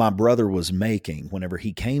my brother was making whenever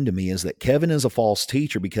he came to me is that Kevin is a false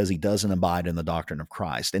teacher because he doesn't abide in the doctrine of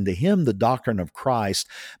Christ. And to him, the doctrine of Christ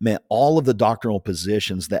meant all of the doctrinal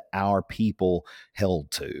positions that our people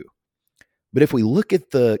held to. But if we look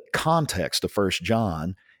at the context of 1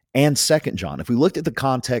 John and 2 John, if we looked at the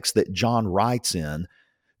context that John writes in,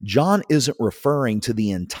 John isn't referring to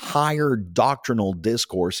the entire doctrinal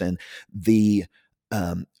discourse and the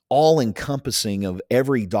all-encompassing of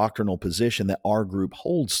every doctrinal position that our group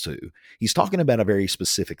holds to. He's talking about a very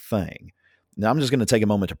specific thing. Now, I'm just going to take a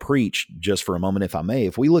moment to preach just for a moment, if I may.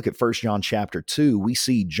 If we look at 1 John chapter 2, we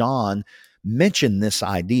see John mention this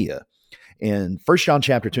idea. In 1 John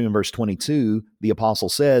chapter 2 and verse 22, the apostle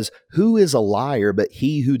says, "Who is a liar but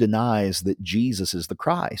he who denies that Jesus is the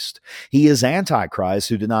Christ? He is Antichrist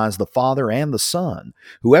who denies the Father and the Son.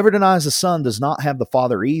 Whoever denies the Son does not have the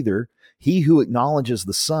Father either. He who acknowledges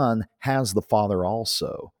the Son has the Father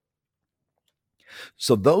also."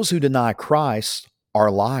 So those who deny Christ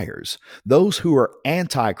are liars. Those who are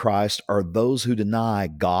Antichrist are those who deny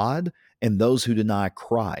God and those who deny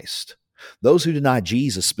Christ. Those who deny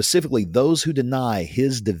Jesus, specifically those who deny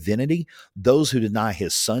his divinity, those who deny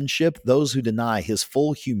his sonship, those who deny his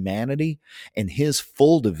full humanity and his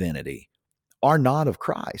full divinity, are not of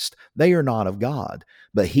Christ. They are not of God.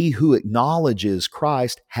 But he who acknowledges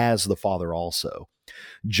Christ has the Father also.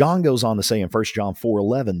 John goes on to say in 1 John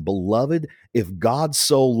 4:11, "Beloved, if God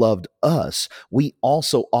so loved us, we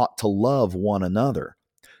also ought to love one another.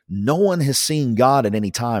 No one has seen God at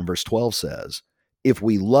any time," verse 12 says. "If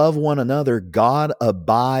we love one another, God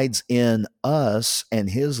abides in us, and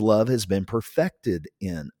his love has been perfected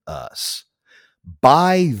in us.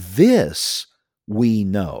 By this we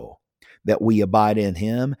know that we abide in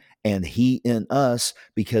him, and he in us,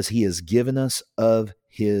 because he has given us of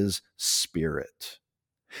his Spirit."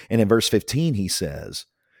 And in verse 15, he says,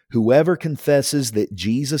 "Whoever confesses that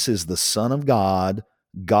Jesus is the Son of God,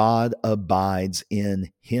 God abides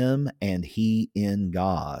in him and he in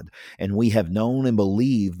God. And we have known and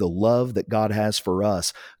believed the love that God has for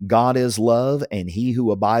us. God is love, and he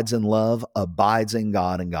who abides in love abides in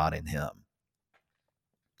God and God in him."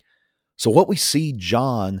 So what we see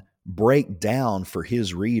John break down for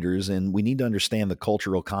his readers, and we need to understand the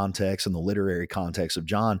cultural context and the literary context of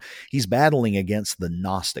John. He's battling against the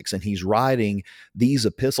Gnostics, and he's writing these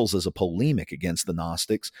epistles as a polemic against the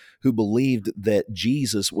Gnostics who believed that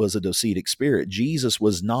Jesus was a docetic spirit. Jesus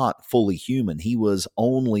was not fully human. He was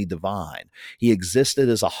only divine. He existed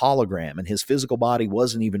as a hologram, and his physical body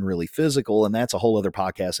wasn't even really physical, and that's a whole other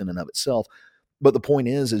podcast in and of itself. But the point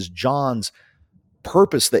is John's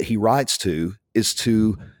purpose that he writes to is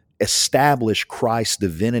to establish Christ's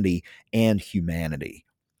divinity and humanity.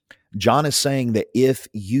 John is saying that if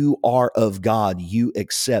you are of God, you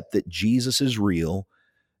accept that Jesus is real,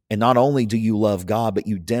 and not only do you love God, but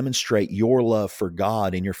you demonstrate your love for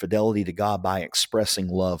God and your fidelity to God by expressing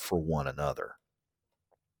love for one another.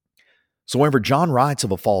 So whenever John writes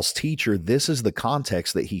of a false teacher, this is the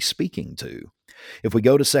context that he's speaking to. If we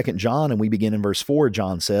go to 2 John and we begin in verse 4,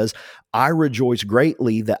 John says, "I rejoice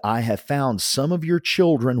greatly that I have found some of your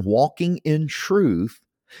children walking in truth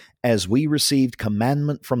as we received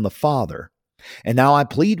commandment from the Father. And now I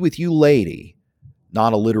plead with you, lady,"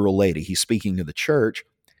 not a literal lady, he's speaking to the church.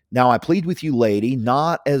 "Now I plead with you, lady,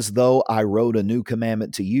 not as though I wrote a new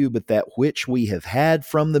commandment to you, but that which we have had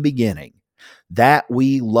from the beginning, that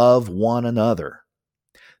we love one another.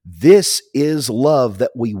 This is love,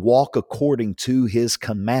 that we walk according to his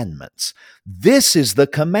commandments. This is the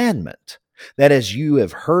commandment, that as you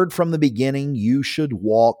have heard from the beginning, you should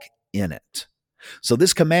walk in it." So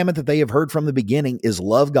this commandment that they have heard from the beginning is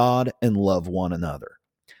love God and love one another.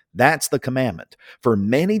 That's the commandment. For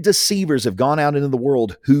many deceivers have gone out into the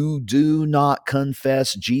world who do not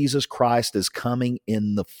confess Jesus Christ as coming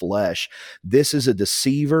in the flesh. This is a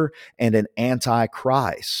deceiver and an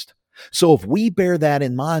antichrist. So if we bear that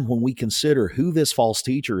in mind when we consider who this false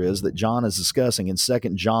teacher is that John is discussing in 2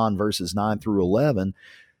 John verses 9 through 11,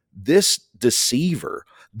 this deceiver,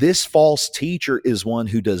 this false teacher is one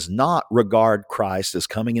who does not regard Christ as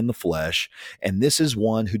coming in the flesh, and this is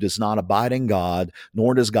one who does not abide in God,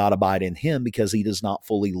 nor does God abide in him, because he does not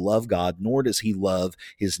fully love God, nor does he love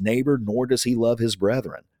his neighbor, nor does he love his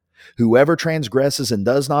brethren. Whoever transgresses and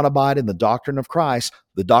does not abide in the doctrine of Christ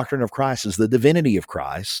is the divinity of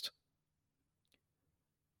Christ.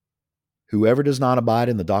 Whoever does not abide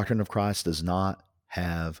in the doctrine of Christ does not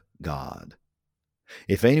have God.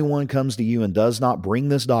 If anyone comes to you and does not bring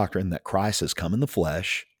this doctrine that Christ has come in the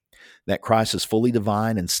flesh, that Christ is fully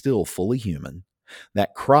divine and still fully human,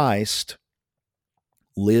 that Christ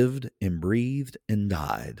lived and breathed and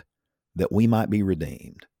died that we might be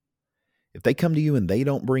redeemed. If they come to you and they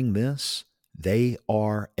don't bring this, they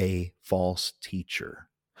are a false teacher.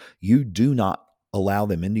 You do not allow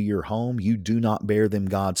them into your home. You do not bear them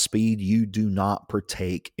Godspeed. You do not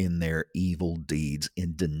partake in their evil deeds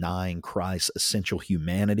in denying Christ's essential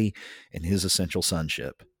humanity and his essential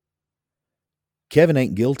sonship. Kevin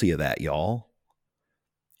ain't guilty of that, y'all.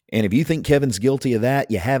 And if you think Kevin's guilty of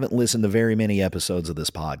that, you haven't listened to very many episodes of this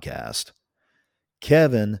podcast.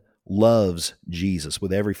 Kevin loves Jesus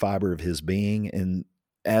with every fiber of his being, and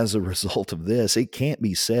as a result of this, it can't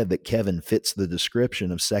be said that Kevin fits the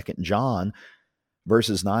description of 2 John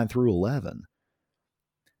verses 9 through 11.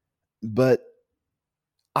 But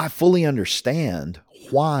I fully understand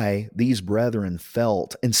why these brethren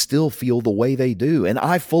felt and still feel the way they do. And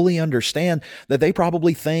I fully understand that they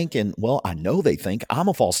probably think, and well, I know they think, I'm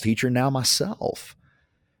a false teacher now myself.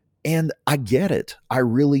 And I get it. I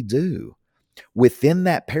really do. Within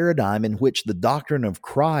that paradigm in which the doctrine of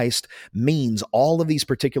Christ means all of these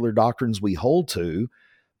particular doctrines we hold to,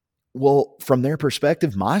 well, from their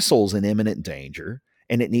perspective, my soul's in imminent danger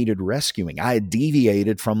and it needed rescuing. I had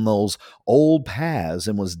deviated from those old paths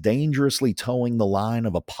and was dangerously towing the line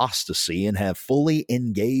of apostasy and have fully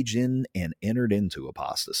engaged in and entered into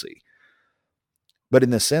apostasy. But in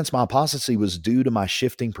this sense, my apostasy was due to my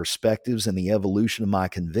shifting perspectives and the evolution of my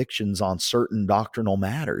convictions on certain doctrinal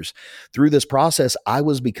matters. Through this process, I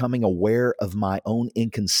was becoming aware of my own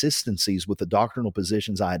inconsistencies with the doctrinal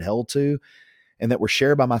positions I had held to and that were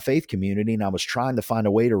shared by my faith community, and I was trying to find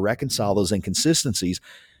a way to reconcile those inconsistencies,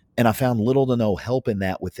 and I found little to no help in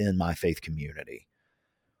that within my faith community.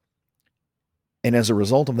 And as a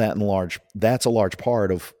result of that, that's a large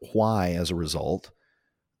part of why, as a result,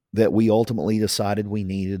 that we ultimately decided we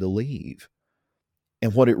needed to leave.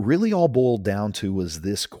 And what it really all boiled down to was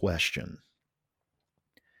this question: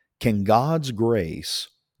 will God's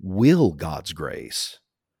grace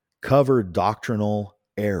cover doctrinal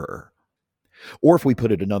error? Or if we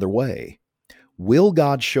put it another way, will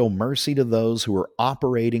God show mercy to those who are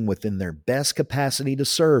operating within their best capacity to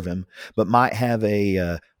serve him, but might have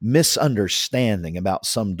a misunderstanding about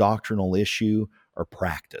some doctrinal issue or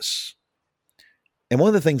practice? And one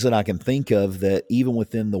of the things that I can think of that even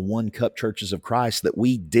within the One Cup Churches of Christ that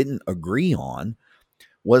we didn't agree on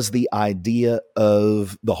was the idea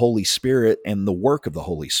of the Holy Spirit and the work of the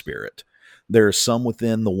Holy Spirit. There are some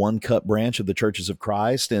within the One Cup branch of the Churches of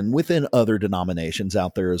Christ and within other denominations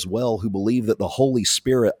out there as well who believe that the Holy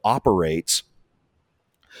Spirit operates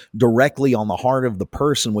directly on the heart of the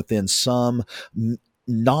person within some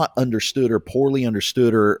not understood or poorly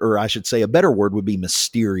understood, or I should say a better word would be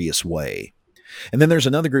mysterious way. And then there's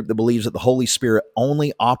another group that believes that the Holy Spirit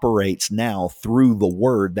only operates now through the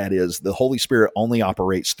Word. That is, the Holy Spirit only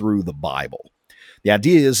operates through the Bible. The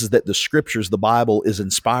idea is that the Scriptures, the Bible, is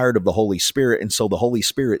inspired of the Holy Spirit, and so the Holy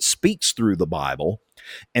Spirit speaks through the Bible,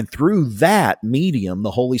 and through that medium,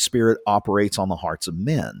 the Holy Spirit operates on the hearts of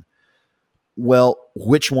men. Well,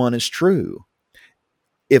 which one is true?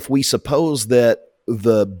 If we suppose that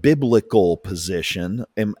the biblical position,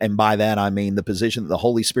 and by that I mean the position that the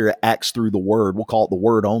Holy Spirit acts through the Word, we'll call it the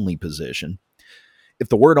Word-only position. If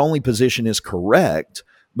the Word-only position is correct,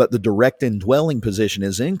 but the direct indwelling position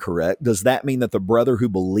is incorrect, does that mean that the brother who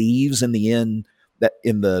believes in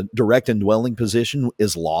the direct indwelling position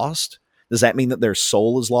is lost? Does that mean that their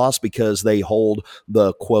soul is lost because they hold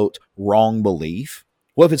the, quote, wrong belief?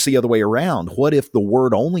 What if it's the other way around? What if the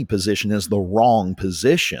word-only position is the wrong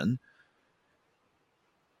position,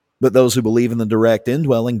 but those who believe in the direct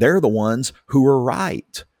indwelling, they're the ones who are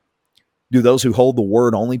right? Do those who hold the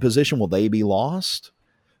word-only position, will they be lost?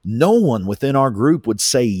 No one within our group would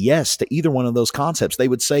say yes to either one of those concepts. They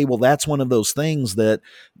would say, well, that's one of those things that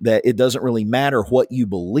it doesn't really matter what you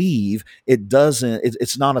believe.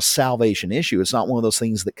 It's not a salvation issue. It's not one of those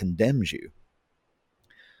things that condemns you.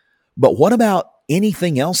 But what about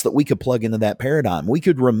anything else that we could plug into that paradigm. We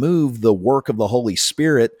could remove the work of the Holy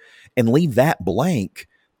Spirit and leave that blank,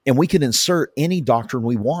 and we could insert any doctrine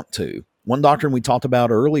we want to. One doctrine we talked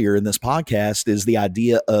about earlier in this podcast is the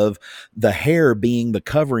idea of the hair being the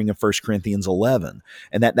covering of 1 Corinthians 11,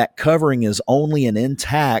 and that covering is only an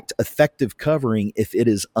intact, effective covering if it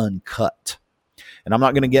is uncut. And I'm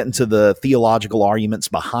not going to get into the theological arguments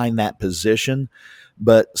behind that position,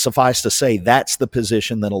 but suffice to say, that's the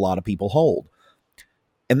position that a lot of people hold.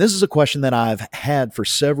 And this is a question that I've had for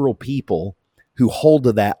several people who hold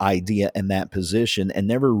to that idea and that position and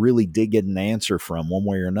never really did get an answer from one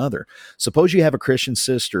way or another. Suppose you have a Christian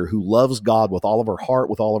sister who loves God with all of her heart,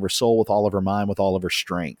 with all of her soul, with all of her mind, with all of her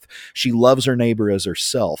strength. She loves her neighbor as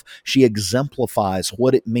herself. She exemplifies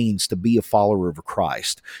what it means to be a follower of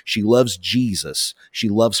Christ. She loves Jesus. She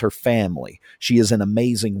loves her family. She is an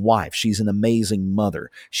amazing wife. She's an amazing mother.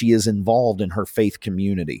 She is involved in her faith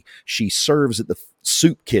community. She serves at the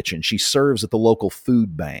soup kitchen. She serves at the local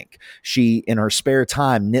food bank. She, in her spare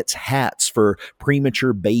time, knits hats for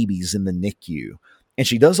premature babies in the NICU. And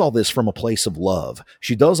she does all this from a place of love.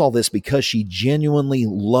 She does all this because she genuinely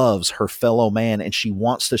loves her fellow man and she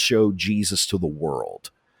wants to show Jesus to the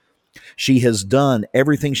world. She has done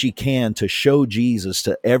everything she can to show Jesus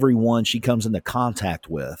to everyone she comes into contact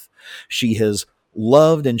with. She has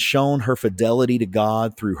loved and shown her fidelity to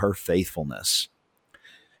God through her faithfulness.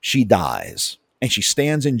 She dies. And she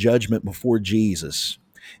stands in judgment before Jesus.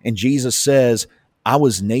 And Jesus says, I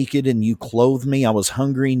was naked and you clothed me. I was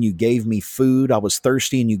hungry and you gave me food. I was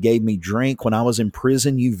thirsty and you gave me drink. When I was in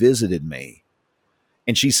prison, you visited me.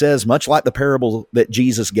 And she says, much like the parable that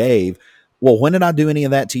Jesus gave, well, when did I do any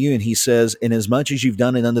of that to you? And he says, inasmuch as you've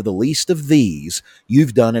done it unto the least of these,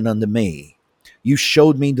 you've done it unto me. You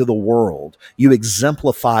showed me to the world. You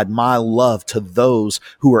exemplified my love to those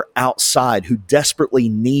who are outside, who desperately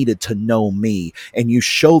needed to know me. And you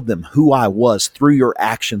showed them who I was through your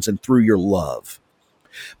actions and through your love.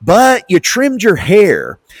 But you trimmed your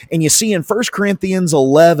hair. And you see in 1 Corinthians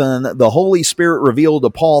 11, the Holy Spirit revealed to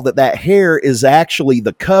Paul that hair is actually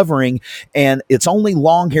the covering, and it's only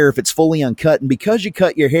long hair if it's fully uncut. And because you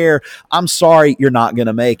cut your hair, I'm sorry, you're not going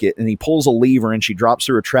to make it. And he pulls a lever and she drops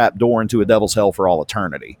through a trap door into a devil's hell for all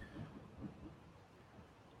eternity.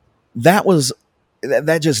 That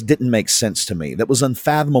just didn't make sense to me. That was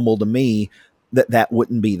unfathomable to me that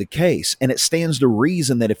wouldn't be the case. And it stands to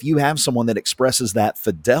reason that if you have someone that expresses that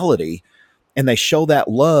fidelity and they show that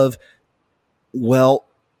love, well,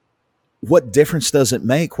 what difference does it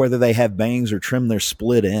make whether they have bangs or trim their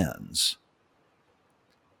split ends?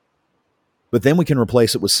 But then we can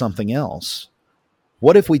replace it with something else.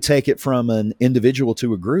 What if we take it from an individual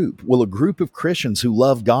to a group? Well, a group of Christians who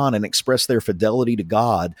love God and express their fidelity to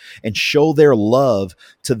God and show their love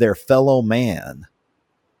to their fellow man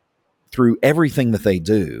through everything that they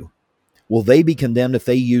do, will they be condemned if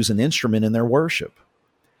they use an instrument in their worship?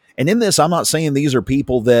 And in this, I'm not saying these are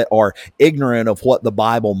people that are ignorant of what the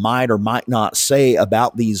Bible might or might not say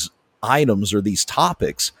about these items or these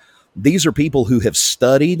topics. These are people who have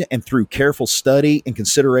studied, and through careful study and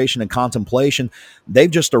consideration and contemplation,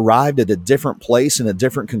 they've just arrived at a different place and a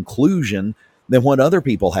different conclusion than what other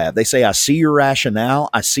people have. They say, I see your rationale.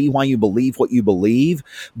 I see why you believe what you believe,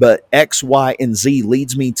 but X, Y, and Z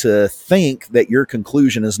leads me to think that your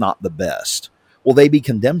conclusion is not the best. Will they be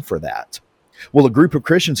condemned for that? Will a group of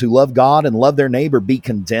Christians who love God and love their neighbor be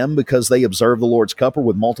condemned because they observe the Lord's Supper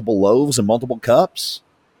with multiple loaves and multiple cups?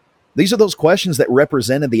 These are those questions that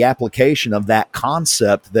represented the application of that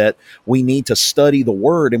concept that we need to study the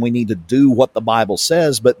Word and we need to do what the Bible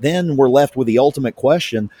says. But then we're left with the ultimate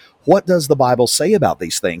question, what does the Bible say about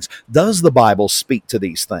these things? Does the Bible speak to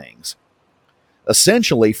these things?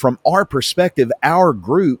 Essentially, from our perspective, our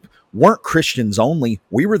group weren't Christians only.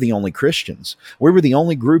 We were the only Christians. We were the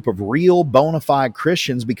only group of real bona fide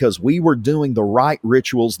Christians because we were doing the right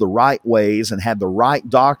rituals the right ways and had the right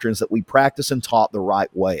doctrines that we practiced and taught the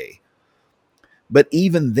right way. But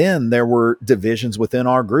even then, there were divisions within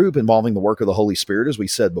our group involving the work of the Holy Spirit, as we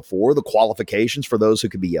said before, the qualifications for those who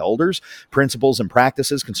could be elders, principles and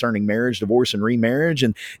practices concerning marriage, divorce, and remarriage,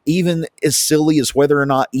 and even as silly as whether or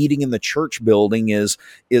not eating in the church building is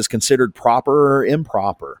considered proper or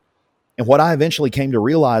improper. And what I eventually came to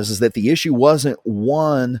realize is that the issue wasn't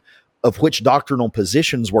one of which doctrinal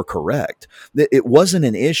positions were correct. It wasn't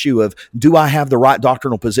an issue of, do I have the right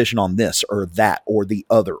doctrinal position on this or that or the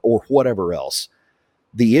other or whatever else.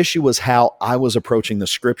 The issue was how I was approaching the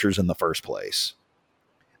scriptures in the first place.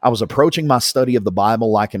 I was approaching my study of the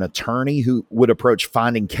Bible like an attorney who would approach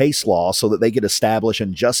finding case law so that they could establish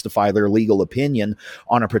and justify their legal opinion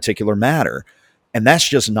on a particular matter. And that's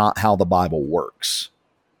just not how the Bible works.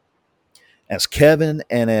 As Kevin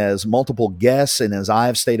and as multiple guests, and as I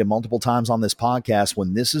have stated multiple times on this podcast,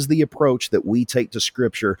 when this is the approach that we take to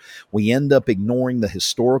Scripture, we end up ignoring the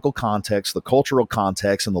historical context, the cultural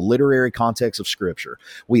context, and the literary context of Scripture.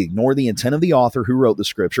 We ignore the intent of the author who wrote the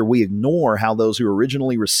Scripture. We ignore how those who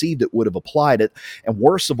originally received it would have applied it. And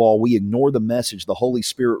worst of all, we ignore the message the Holy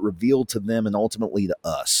Spirit revealed to them and ultimately to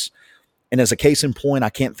us. And as a case in point, I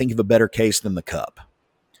can't think of a better case than the cup.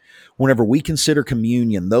 Whenever we consider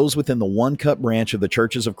communion, those within the one cup branch of the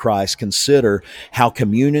churches of Christ consider how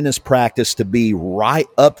communion is practiced to be right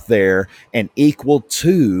up there and equal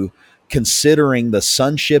to considering the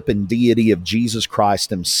sonship and deity of Jesus Christ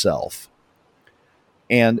himself.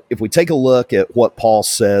 And if we take a look at what Paul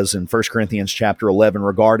says in 1 Corinthians chapter 11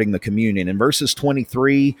 regarding the communion, in verses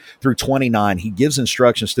 23 through 29, he gives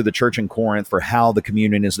instructions to the church in Corinth for how the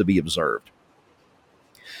communion is to be observed.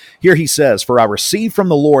 Here he says, "For I received from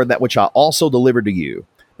the Lord that which I also delivered to you,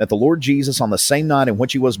 that the Lord Jesus on the same night in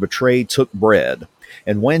which he was betrayed took bread.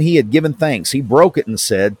 And when he had given thanks, he broke it and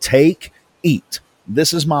said, 'Take, eat.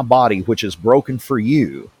 This is my body, which is broken for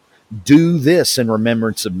you. Do this in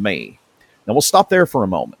remembrance of me.'" Now we'll stop there for a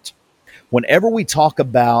moment. Whenever we talk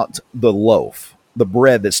about the loaf, the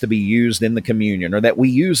bread that's to be used in the communion, or that we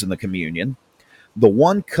use in the communion, the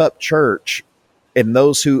one cup church and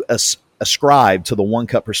those who ascribe to the one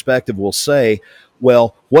cup perspective will say,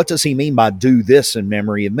 well, what does he mean by do this in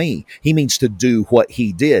memory of me? He means to do what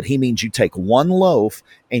he did. He means you take one loaf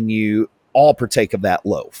and you all partake of that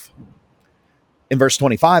loaf. In verse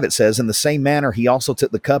 25, it says, "In the same manner, he also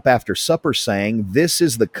took the cup after supper, saying, 'This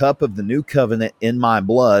is the cup of the new covenant in my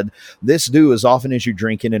blood. This do as often as you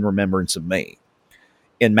drink it in remembrance of me.'"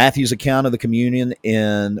 In Matthew's account of the communion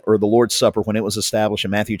or the Lord's Supper, when it was established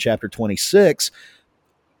in Matthew chapter 26,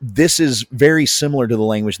 this is very similar to the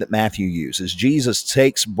language that Matthew uses. Jesus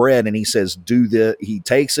takes bread and he says, he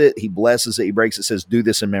takes it, he blesses it, he breaks it, says, "Do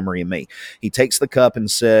this in memory of me." He takes the cup and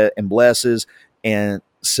blesses and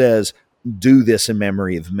says, "Do this in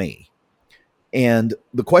memory of me." And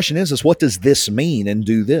the question is what does this mean and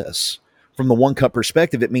do this? From the one cup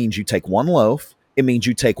perspective, it means you take one loaf, it means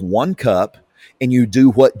you take one cup, and you do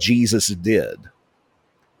what Jesus did.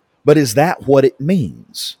 But is that what it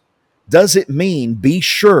means? Does it mean be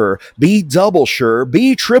sure, be double sure,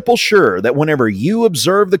 be triple sure that whenever you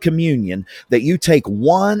observe the communion, that you take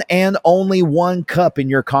one and only one cup in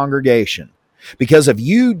your congregation? Because if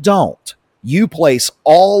you don't, you place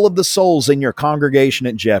all of the souls in your congregation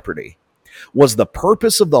at jeopardy. Was the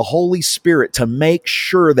purpose of the Holy Spirit to make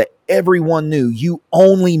sure that everyone knew you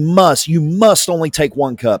must only take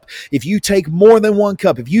one cup? If you take more than one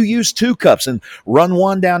cup, if you use two cups and run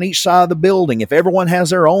one down each side of the building, if everyone has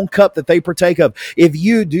their own cup that they partake of, if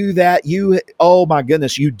you do that, oh my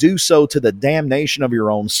goodness, you do so to the damnation of your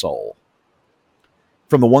own soul.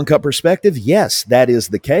 From the one cup perspective, yes, that is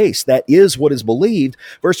the case. That is what is believed.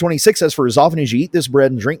 Verse 26 says, "For as often as you eat this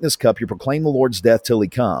bread and drink this cup, you proclaim the Lord's death till he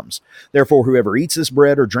comes. Therefore, whoever eats this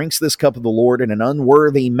bread or drinks this cup of the Lord in an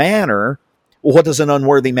unworthy manner," well, what does an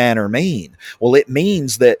unworthy manner mean? Well, it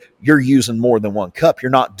means that you're using more than one cup. You're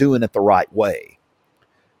not doing it the right way.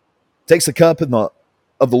 Takes the cup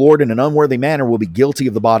of the Lord in an unworthy manner will be guilty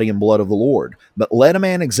of the body and blood of the Lord. But let a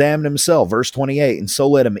man examine himself, verse 28, "and so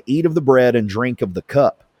let him eat of the bread and drink of the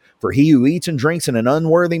cup. For he who eats and drinks in an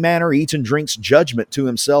unworthy manner eats and drinks judgment to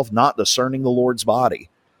himself, not discerning the Lord's body."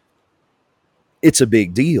 It's a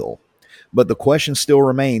big deal. But the question still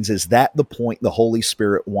remains, is that the point the Holy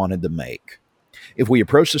Spirit wanted to make? If we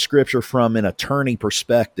approach the Scripture from an attorney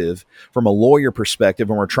perspective, from a lawyer perspective,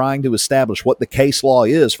 and we're trying to establish what the case law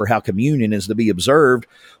is for how communion is to be observed,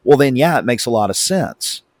 well then, yeah, it makes a lot of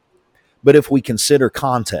sense. But if we consider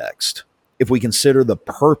context, if we consider the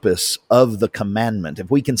purpose of the commandment,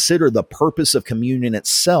 if we consider the purpose of communion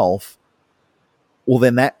itself, well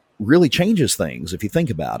then that really changes things if you think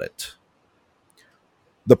about it.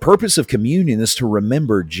 The purpose of communion is to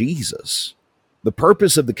remember Jesus. The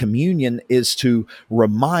purpose of the communion is to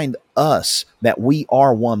remind us that we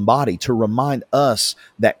are one body, to remind us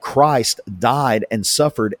that Christ died and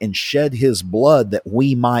suffered and shed his blood that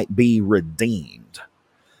we might be redeemed.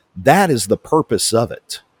 That is the purpose of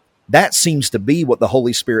it. That seems to be what the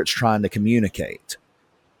Holy Spirit's trying to communicate.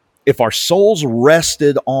 If our souls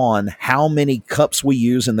rested on how many cups we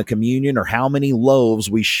use in the communion or how many loaves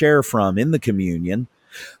we share from in the communion,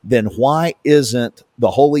 then why isn't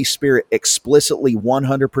the Holy Spirit explicitly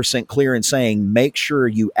 100% clear in saying, make sure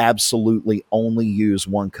you absolutely only use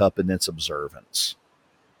one cup in its observance?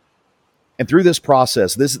 And through this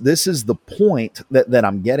process, this is the point that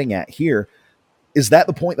I'm getting at here. Is that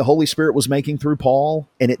the point the Holy Spirit was making through Paul?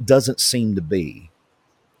 And it doesn't seem to be.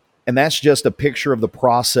 And that's just a picture of the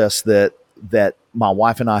process that that my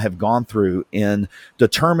wife and I have gone through in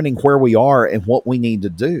determining where we are and what we need to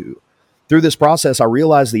do. Through this process, I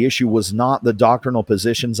realized the issue was not the doctrinal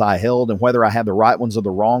positions I held and whether I had the right ones or the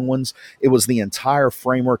wrong ones. It was the entire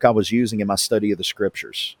framework I was using in my study of the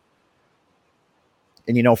scriptures.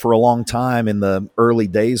 And, for a long time in the early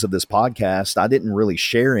days of this podcast, I didn't really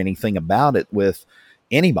share anything about it with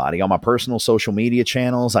anybody on my personal social media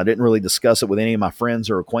channels. I didn't really discuss it with any of my friends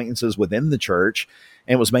or acquaintances within the church.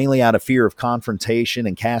 And it was mainly out of fear of confrontation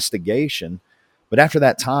and castigation. But after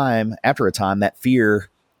a time, that fear,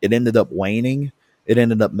 it ended up waning. It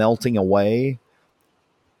ended up melting away.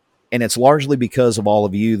 And it's largely because of all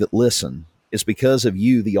of you that listen. It's because of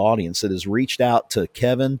you, the audience, that has reached out to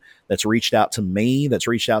Kevin, that's reached out to me, that's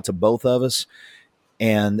reached out to both of us.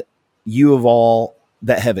 And you of all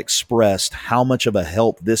that have expressed how much of a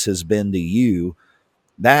help this has been to you,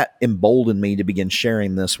 that emboldened me to begin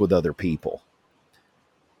sharing this with other people.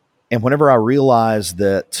 And whenever I realized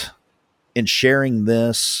that in sharing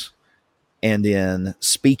this and in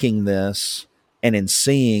speaking this and in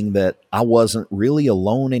seeing that I wasn't really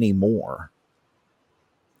alone anymore,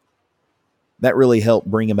 that really helped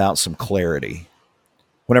bring about some clarity.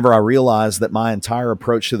 Whenever I realized that my entire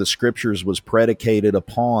approach to the scriptures was predicated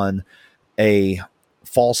upon a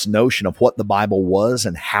false notion of what the Bible was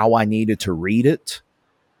and how I needed to read it,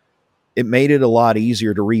 it made it a lot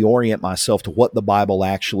easier to reorient myself to what the Bible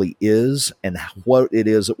actually is and what it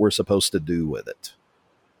is that we're supposed to do with it.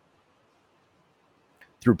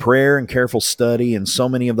 Through prayer and careful study and so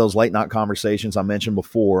many of those late night conversations I mentioned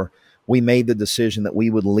before, we made the decision that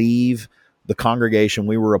we would leave the congregation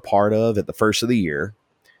we were a part of at the first of the year,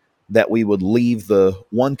 that we would leave the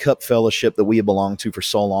One Cup Fellowship that we had belonged to for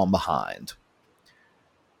so long behind.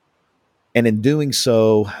 And in doing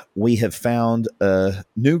so, we have found a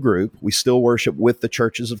new group. We still worship with the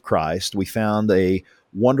Churches of Christ. We found a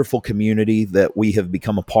wonderful community that we have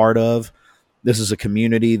become a part of. This is a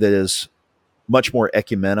community that is much more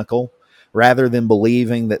ecumenical. Rather than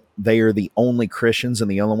believing that they are the only Christians and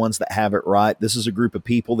the only ones that have it right, this is a group of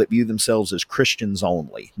people that view themselves as Christians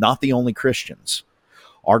only, not the only Christians.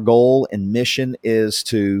 Our goal and mission is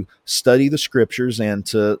to study the scriptures and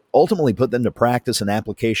to ultimately put them to practice and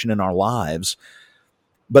application in our lives.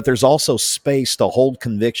 But there's also space to hold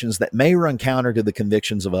convictions that may run counter to the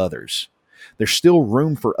convictions of others. There's still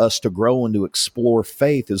room for us to grow and to explore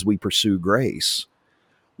faith as we pursue grace.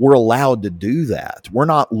 We're allowed to do that. We're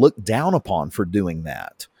not looked down upon for doing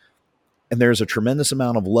that. And there's a tremendous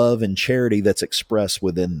amount of love and charity that's expressed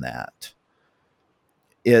within that.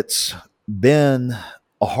 It's been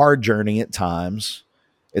a hard journey at times.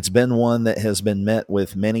 It's been one that has been met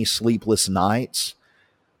with many sleepless nights.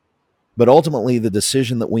 But ultimately, the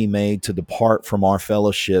decision that we made to depart from our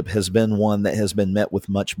fellowship has been one that has been met with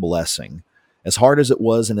much blessing. As hard as it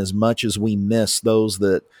was, and as much as we miss those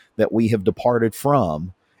that we have departed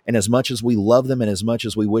from, and as much as we love them and as much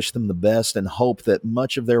as we wish them the best and hope that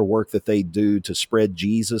much of their work that they do to spread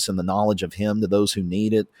Jesus and the knowledge of him to those who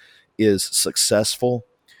need it is successful,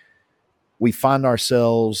 we found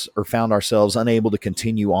ourselves unable to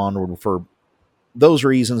continue onward for those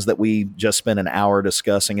reasons that we just spent an hour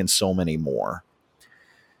discussing and so many more.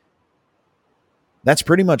 That's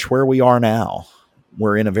pretty much where we are now.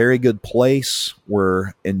 We're in a very good place.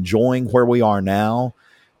 We're enjoying where we are now,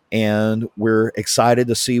 and we're excited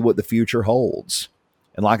to see what the future holds.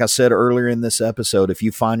 And like I said earlier in this episode, if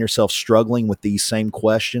you find yourself struggling with these same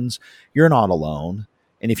questions, you're not alone.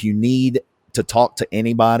 And if you need to talk to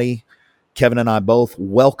anybody, Kevin and I both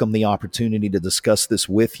welcome the opportunity to discuss this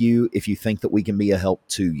with you if you think that we can be a help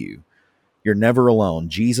to you. You're never alone.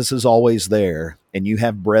 Jesus is always there, and you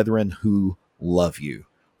have brethren who love you,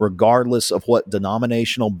 regardless of what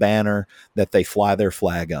denominational banner that they fly their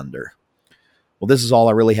flag under. Well, this is all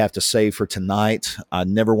I really have to say for tonight. I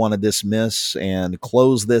never want to dismiss and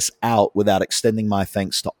close this out without extending my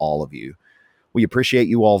thanks to all of you. We appreciate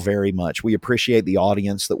you all very much. We appreciate the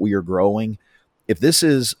audience that we are growing. If this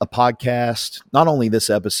is a podcast, not only this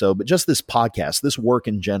episode, but just this podcast, this work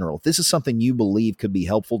in general, if this is something you believe could be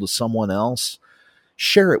helpful to someone else,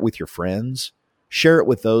 share it with your friends. Share it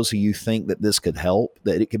with those who you think that this could help,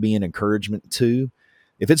 that it could be an encouragement to.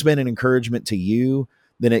 If it's been an encouragement to you,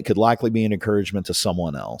 then it could likely be an encouragement to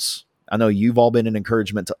someone else. I know you've all been an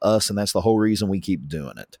encouragement to us, and that's the whole reason we keep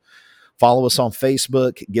doing it. Follow us on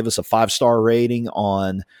Facebook. Give us a 5-star rating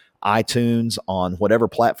on iTunes, on whatever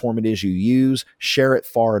platform it is you use. Share it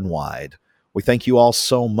far and wide. We thank you all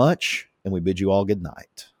so much, and we bid you all good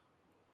night.